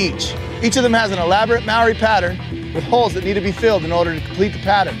 feet each. Each of them has an elaborate Maori pattern with holes that need to be filled in order to complete the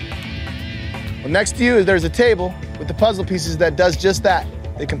pattern. Well, next to you, there's a table with the puzzle pieces that does just that.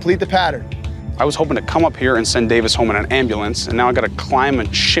 They complete the pattern. I was hoping to come up here and send Davis home in an ambulance, and now I gotta climb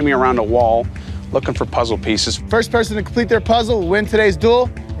and shimmy around a wall looking for puzzle pieces. First person to complete their puzzle will win today's duel.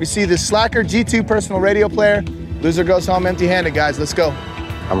 Receive this Slacker G2 personal radio player. Loser goes home empty-handed, guys. Let's go.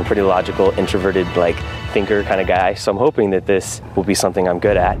 I'm a pretty logical, introverted, thinker kind of guy, so I'm hoping that this will be something I'm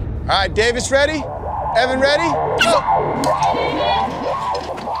good at. All right, Davis ready? Evan ready? Go!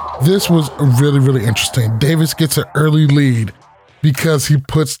 This was really, really interesting. Davis gets an early lead because he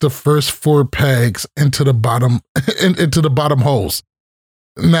puts the first 4 pegs into the bottom holes.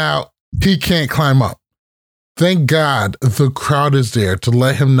 Now, he can't climb up. Thank God the crowd is there to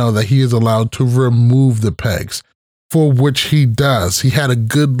let him know that he is allowed to remove the pegs, for which he does. He had a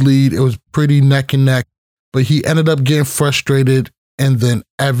good lead. It was pretty neck and neck, but he ended up getting frustrated, and then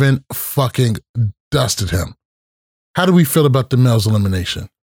Evan fucking dusted him. How do we feel about the male's elimination?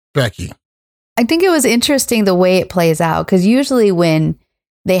 Becky. I think it was interesting the way it plays out, because usually when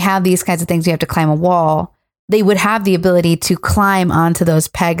they have these kinds of things, you have to climb a wall, they would have the ability to climb onto those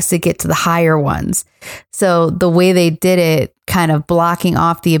pegs to get to the higher ones. So the way they did it, kind of blocking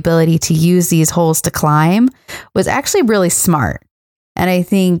off the ability to use these holes to climb, was actually really smart. And I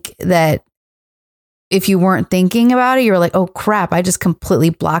think that if you weren't thinking about it, you were like, oh crap, I just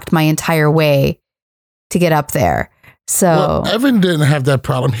completely blocked my entire way to get up there. So well, Evan didn't have that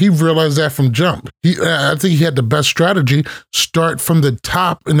problem. He realized that from jump. I think he had the best strategy. Start from the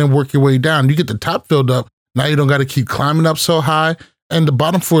top and then work your way down. You get the top filled up. Now you don't got to keep climbing up so high. And the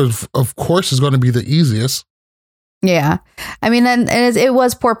bottom floor, of course, is going to be the easiest. Yeah. I mean, and it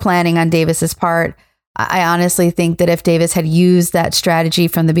was poor planning on Davis's part. I honestly think that if Davis had used that strategy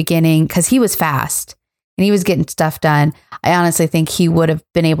from the beginning, because he was fast and he was getting stuff done, I honestly think he would have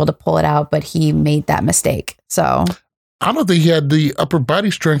been able to pull it out, but he made that mistake. So I don't think he had the upper body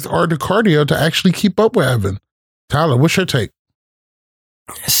strength or the cardio to actually keep up with Evan. Tyler, what's your take?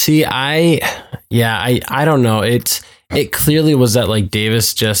 See, I don't know. It clearly was that like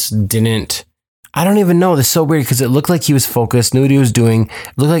Davis just didn't. I don't even know. This is so weird because it looked like he was focused, knew what he was doing.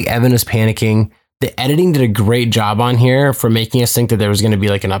 It looked like Evan was panicking. The editing did a great job on here for making us think that there was going to be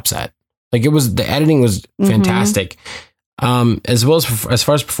like an upset. Like the editing was fantastic. As well as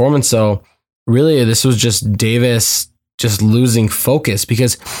far as performance, though, really this was just Davis just losing focus,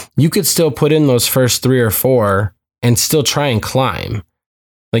 because you could still put in those first 3 or 4 and still try and climb.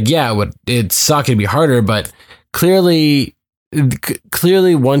 Like, yeah, it'd suck, it'd be harder, but clearly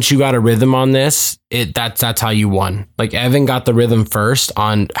once you got a rhythm on this, that's how you won. Like Evan got the rhythm first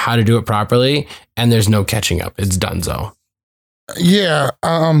on how to do it properly, and there's no catching up. It's donezo. Yeah,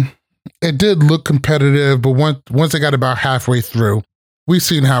 it did look competitive, but once they got about halfway through, we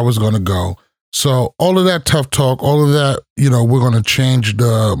seen how it was going to go. So all of that tough talk, all of that, we're going to change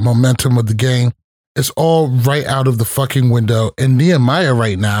the momentum of the game. It's all right out of the fucking window. And Nehemiah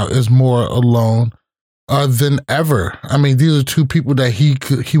right now is more alone than ever. I mean, these are two people that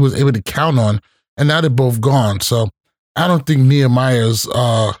he was able to count on, and now they're both gone. So I don't think Nehemiah's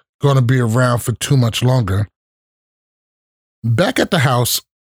going to be around for too much longer. Back at the house,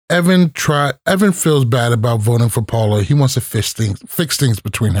 Evan feels bad about voting for Paula. He wants to fix things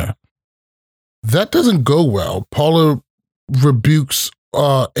between her. That doesn't go well. Paula rebukes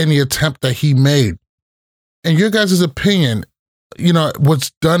any attempt that he made. In your guys' opinion, what's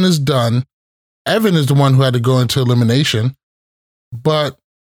done is done. Evan is the one who had to go into elimination, but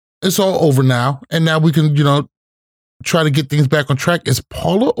it's all over now. And now we can, try to get things back on track. Is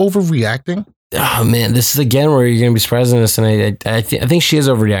Paula overreacting? Oh man, this is again where you're going to be surprised in this. And I think she is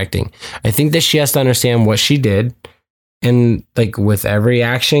overreacting. I think that she has to understand what she did. And like with every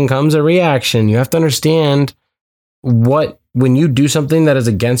action comes a reaction. You have to understand when you do something that is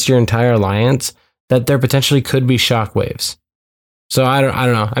against your entire alliance, that there potentially could be shockwaves. So I don't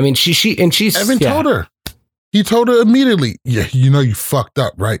know. I mean, Evan told her. He told her immediately. Yeah, you fucked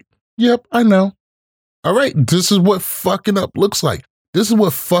up, right? Yep, I know. All right, this is what fucking up looks like. This is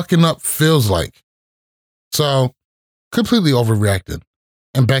what fucking up feels like. So completely overreacted.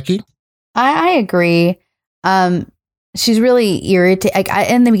 And Becky? I agree. She's really irritated. Like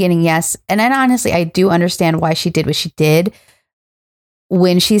in the beginning, yes. And then honestly, I do understand why she did what she did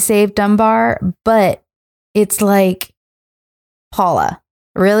when she saved Dunbar. But it's like, Paula,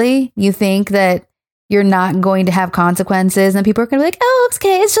 really? You think that you're not going to have consequences and people are going to be like, oh,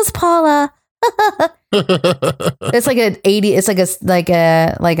 okay, it's just Paula. It's like like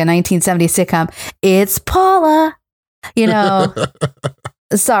a 1970s sitcom. It's Paula.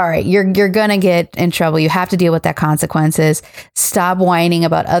 Sorry, you're gonna get in trouble. You have to deal with that consequences. Stop whining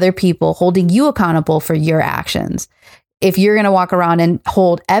about other people holding you accountable for your actions. If you're gonna walk around and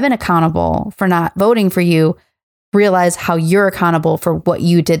hold Evan accountable for not voting for you, realize how you're accountable for what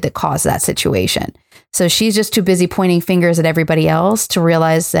you did that caused that situation. So she's just too busy pointing fingers at everybody else to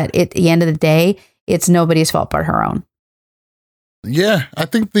realize that at the end of the day, it's nobody's fault but her own. Yeah, I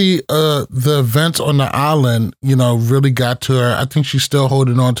think the events on the island, really got to her. I think she's still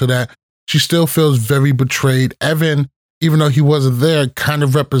holding on to that. She still feels very betrayed. Evan, even though he wasn't there, kind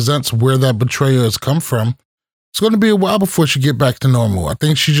of represents where that betrayal has come from. It's going to be a while before she get back to normal. I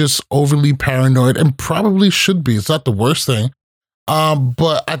think she's just overly paranoid and probably should be. It's not the worst thing.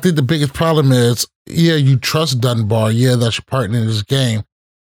 But I think the biggest problem is, yeah, you trust Dunbar. Yeah, that's your partner in this game.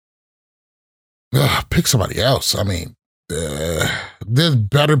 Pick somebody else. I mean, there's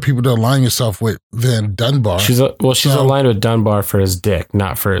better people to align yourself with than Dunbar. She's aligned with Dunbar for his dick,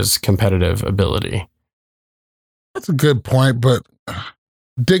 not for his competitive ability. That's a good point, but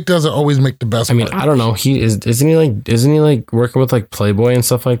Dick doesn't always make the best. I mean, I don't know. Isn't he like working with like Playboy and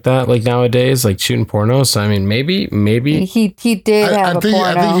stuff like that? Like nowadays, like shooting pornos. So, I mean, maybe he did have a porno.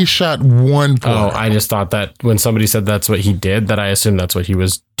 I think he shot one porno. Oh, I just thought that when somebody said that's what he did, that I assumed that's what he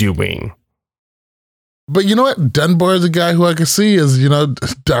was doing. But you know what? Dunbar is a guy who I can see is,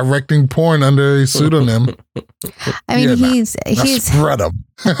 directing porn under a pseudonym. I mean, he's spread him.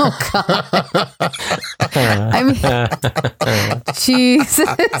 Oh God! I mean,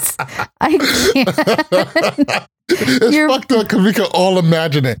 Jesus, I can't. It's fucked up because we can all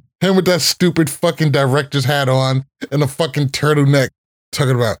imagine it. Him with that stupid fucking director's hat on and a fucking turtleneck,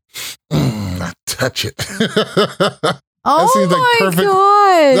 talking about, I touch it. Oh that seems my perfect.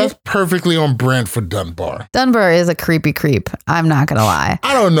 God. That's perfectly on brand for Dunbar. Dunbar is a creepy creep. I'm not gonna lie.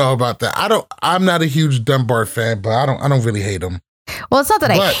 I don't know about that. I'm not a huge Dunbar fan, but I don't really hate him. Well, it's not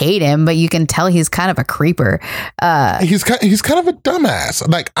that I hate him, but you can tell he's kind of a creeper. He's kind of a dumbass.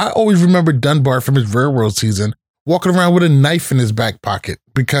 Like, I always remember Dunbar from his Real World season walking around with a knife in his back pocket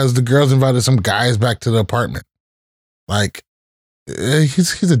because the girls invited some guys back to the apartment. Like,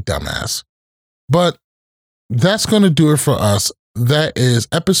 he's a dumbass. But that's going to do it for us. That is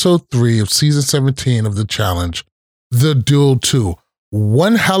episode 3 of season 17 of the challenge, The Duel 2.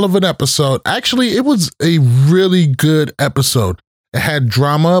 One hell of an episode. Actually, it was a really good episode. It had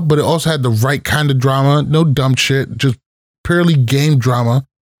drama, but it also had the right kind of drama. No dumb shit, just purely game drama.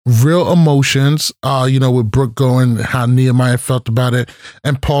 Real emotions, with Brooke going, how Nehemiah felt about it,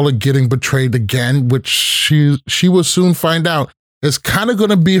 and Paula getting betrayed again, which she will soon find out is kind of going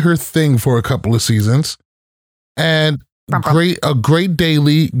to be her thing for a couple of seasons. And a great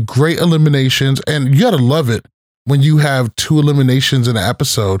daily, great eliminations, and you gotta love it when you have 2 eliminations in an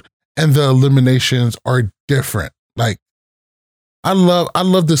episode and the eliminations are different. Like, I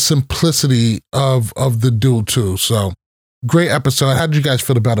love the simplicity of the Duel 2. So great episode. How did you guys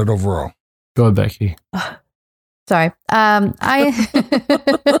feel about it overall? Go ahead, Becky. Sorry. Why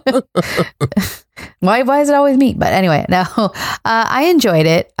is it always me? But anyway, no. I enjoyed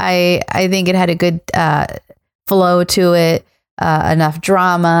it. I think it had a good flow to it, enough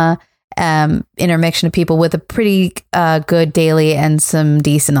drama, intermixtion of people with a pretty good daily and some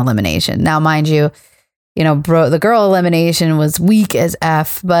decent elimination. Now, mind you, the girl elimination was weak as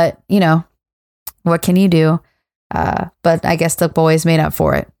F, but what can you do? But I guess the boys made up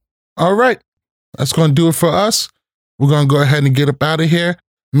for it. All right. That's going to do it for us. We're going to go ahead and get up out of here.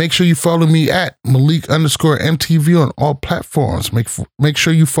 Make sure you follow me at Malik_MTV on all platforms. Make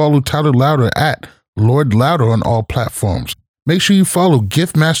sure you follow Tyler Louder at Lord Louder on all platforms. Make sure you follow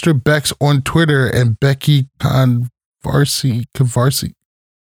Giftmaster Bex on Twitter and Becky Convarsier?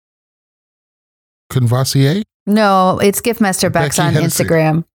 No, it's Giftmaster Bex on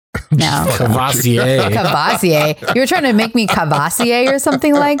Instagram. No. Cavassier. You were trying to make me Cavassier or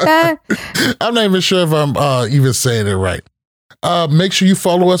something like that? I'm not even sure if I'm even saying it right. Make sure you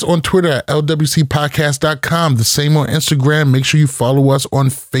follow us on Twitter at lwcpodcast.com. The same on Instagram. Make sure you follow us on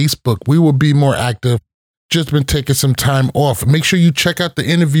Facebook. We will be more active. Just been taking some time off. Make sure you check out the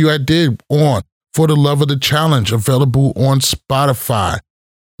interview I did on For the Love of the Challenge, available on Spotify.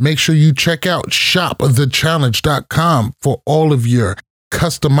 Make sure you check out shopthechallenge.com for all of your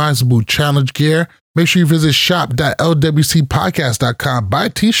customizable challenge gear. Make sure you visit shop.lwcpodcast.com. Buy a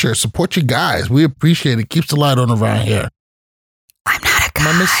t-shirt. Support your guys. We appreciate it. Keeps the light on around here. I'm not a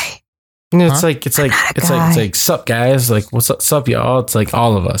guy. It's like sup guys, like what's up y'all? It's like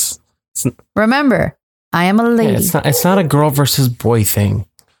all of us. Remember, I am a lady. Yeah, it's not a girl versus boy thing.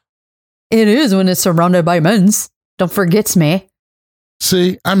 It is when it's surrounded by men's. Don't forget me.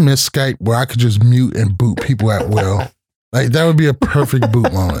 See, I miss Skype where I could just mute and boot people at will. Like, that would be a perfect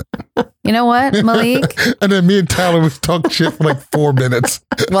boot moment. You know what, Malik? And then me and Tyler would talk shit for like 4 minutes.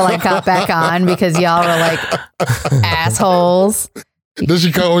 Well, I got back on because y'all were like assholes. Then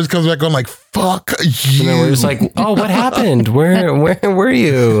she always comes back on like, fuck you. And then we're just like, oh, what happened? Where were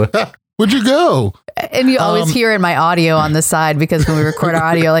you? Where'd you go? And you always hear in my audio on the side because when we record our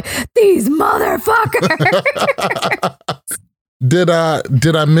audio, like, these motherfuckers. Did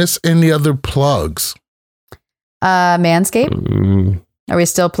I miss any other plugs? Manscaped? Are we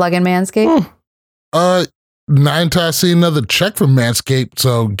still plugging Manscaped? Not until I see another check from Manscaped,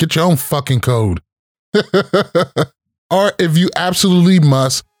 so get your own fucking code. Or if you absolutely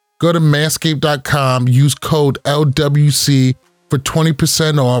must, go to manscaped.com, use code LWC for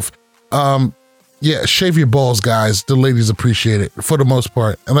 20% off. Yeah, shave your balls, guys. The ladies appreciate it for the most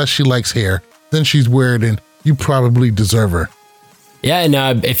part. Unless she likes hair, then she's weird and you probably deserve her. Yeah,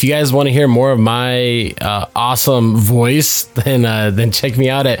 and if you guys want to hear more of my awesome voice, then check me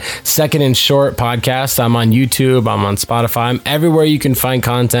out at Second and Short Podcast. I'm on YouTube. I'm on Spotify. I'm everywhere you can find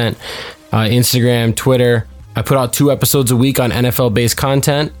content. Instagram, Twitter. I put out 2 episodes a week on NFL-based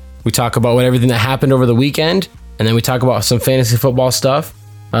content. We talk about everything that happened over the weekend, and then we talk about some fantasy football stuff.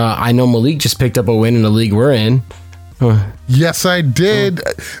 I know Malik just picked up a win in the league we're in. Yes, I did.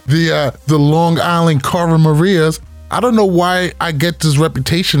 The Long Island Carver Marias. I don't know why I get this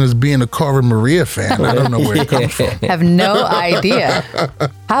reputation as being a Carver Maria fan. I don't know where it comes from. Have no idea.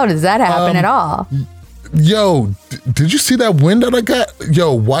 How does that happen at all? Yo, did you see that win that I got?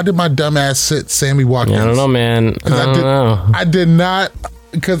 Yo, why did my dumb ass sit Sammy Watkins? I don't know, man. I don't know. I did not,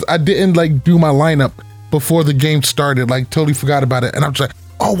 because I didn't do my lineup before the game started. Totally forgot about it. And I'm just like,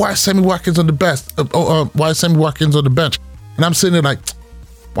 oh, why is Sammy Watkins on the why is Sammy Watkins on the bench? And I'm sitting there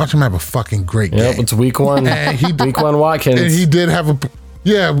watch him have a fucking great game. Yep, it's week 1. Week 1 Watkins. And he did have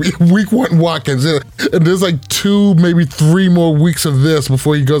week 1 Watkins. And there's 2, maybe 3 more weeks of this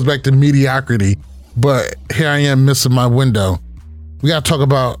before he goes back to mediocrity. But here I am missing my window. We got to talk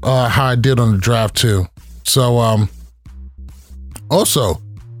about how I did on the draft too. So also,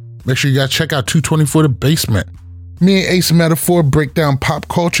 make sure you guys check out 224 The Basement. Me and Ace Metaphor break down pop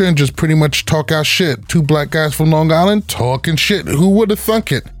culture and just pretty much talk our shit. 2 black guys from Long Island talking shit. Who would have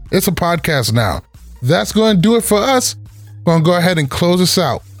thunk it? It's a podcast now. That's going to do it for us. We're going to go ahead and close this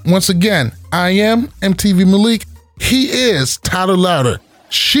out. Once again, I am MTV Malik. He is Tyler Louder.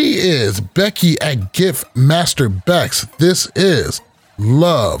 She is Becky at Gift Master Bex. This is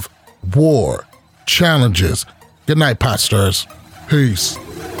Love, War, Challenges. Good night, pot stars. Peace.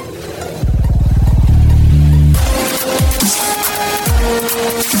 We'll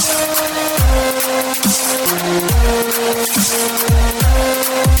be right back.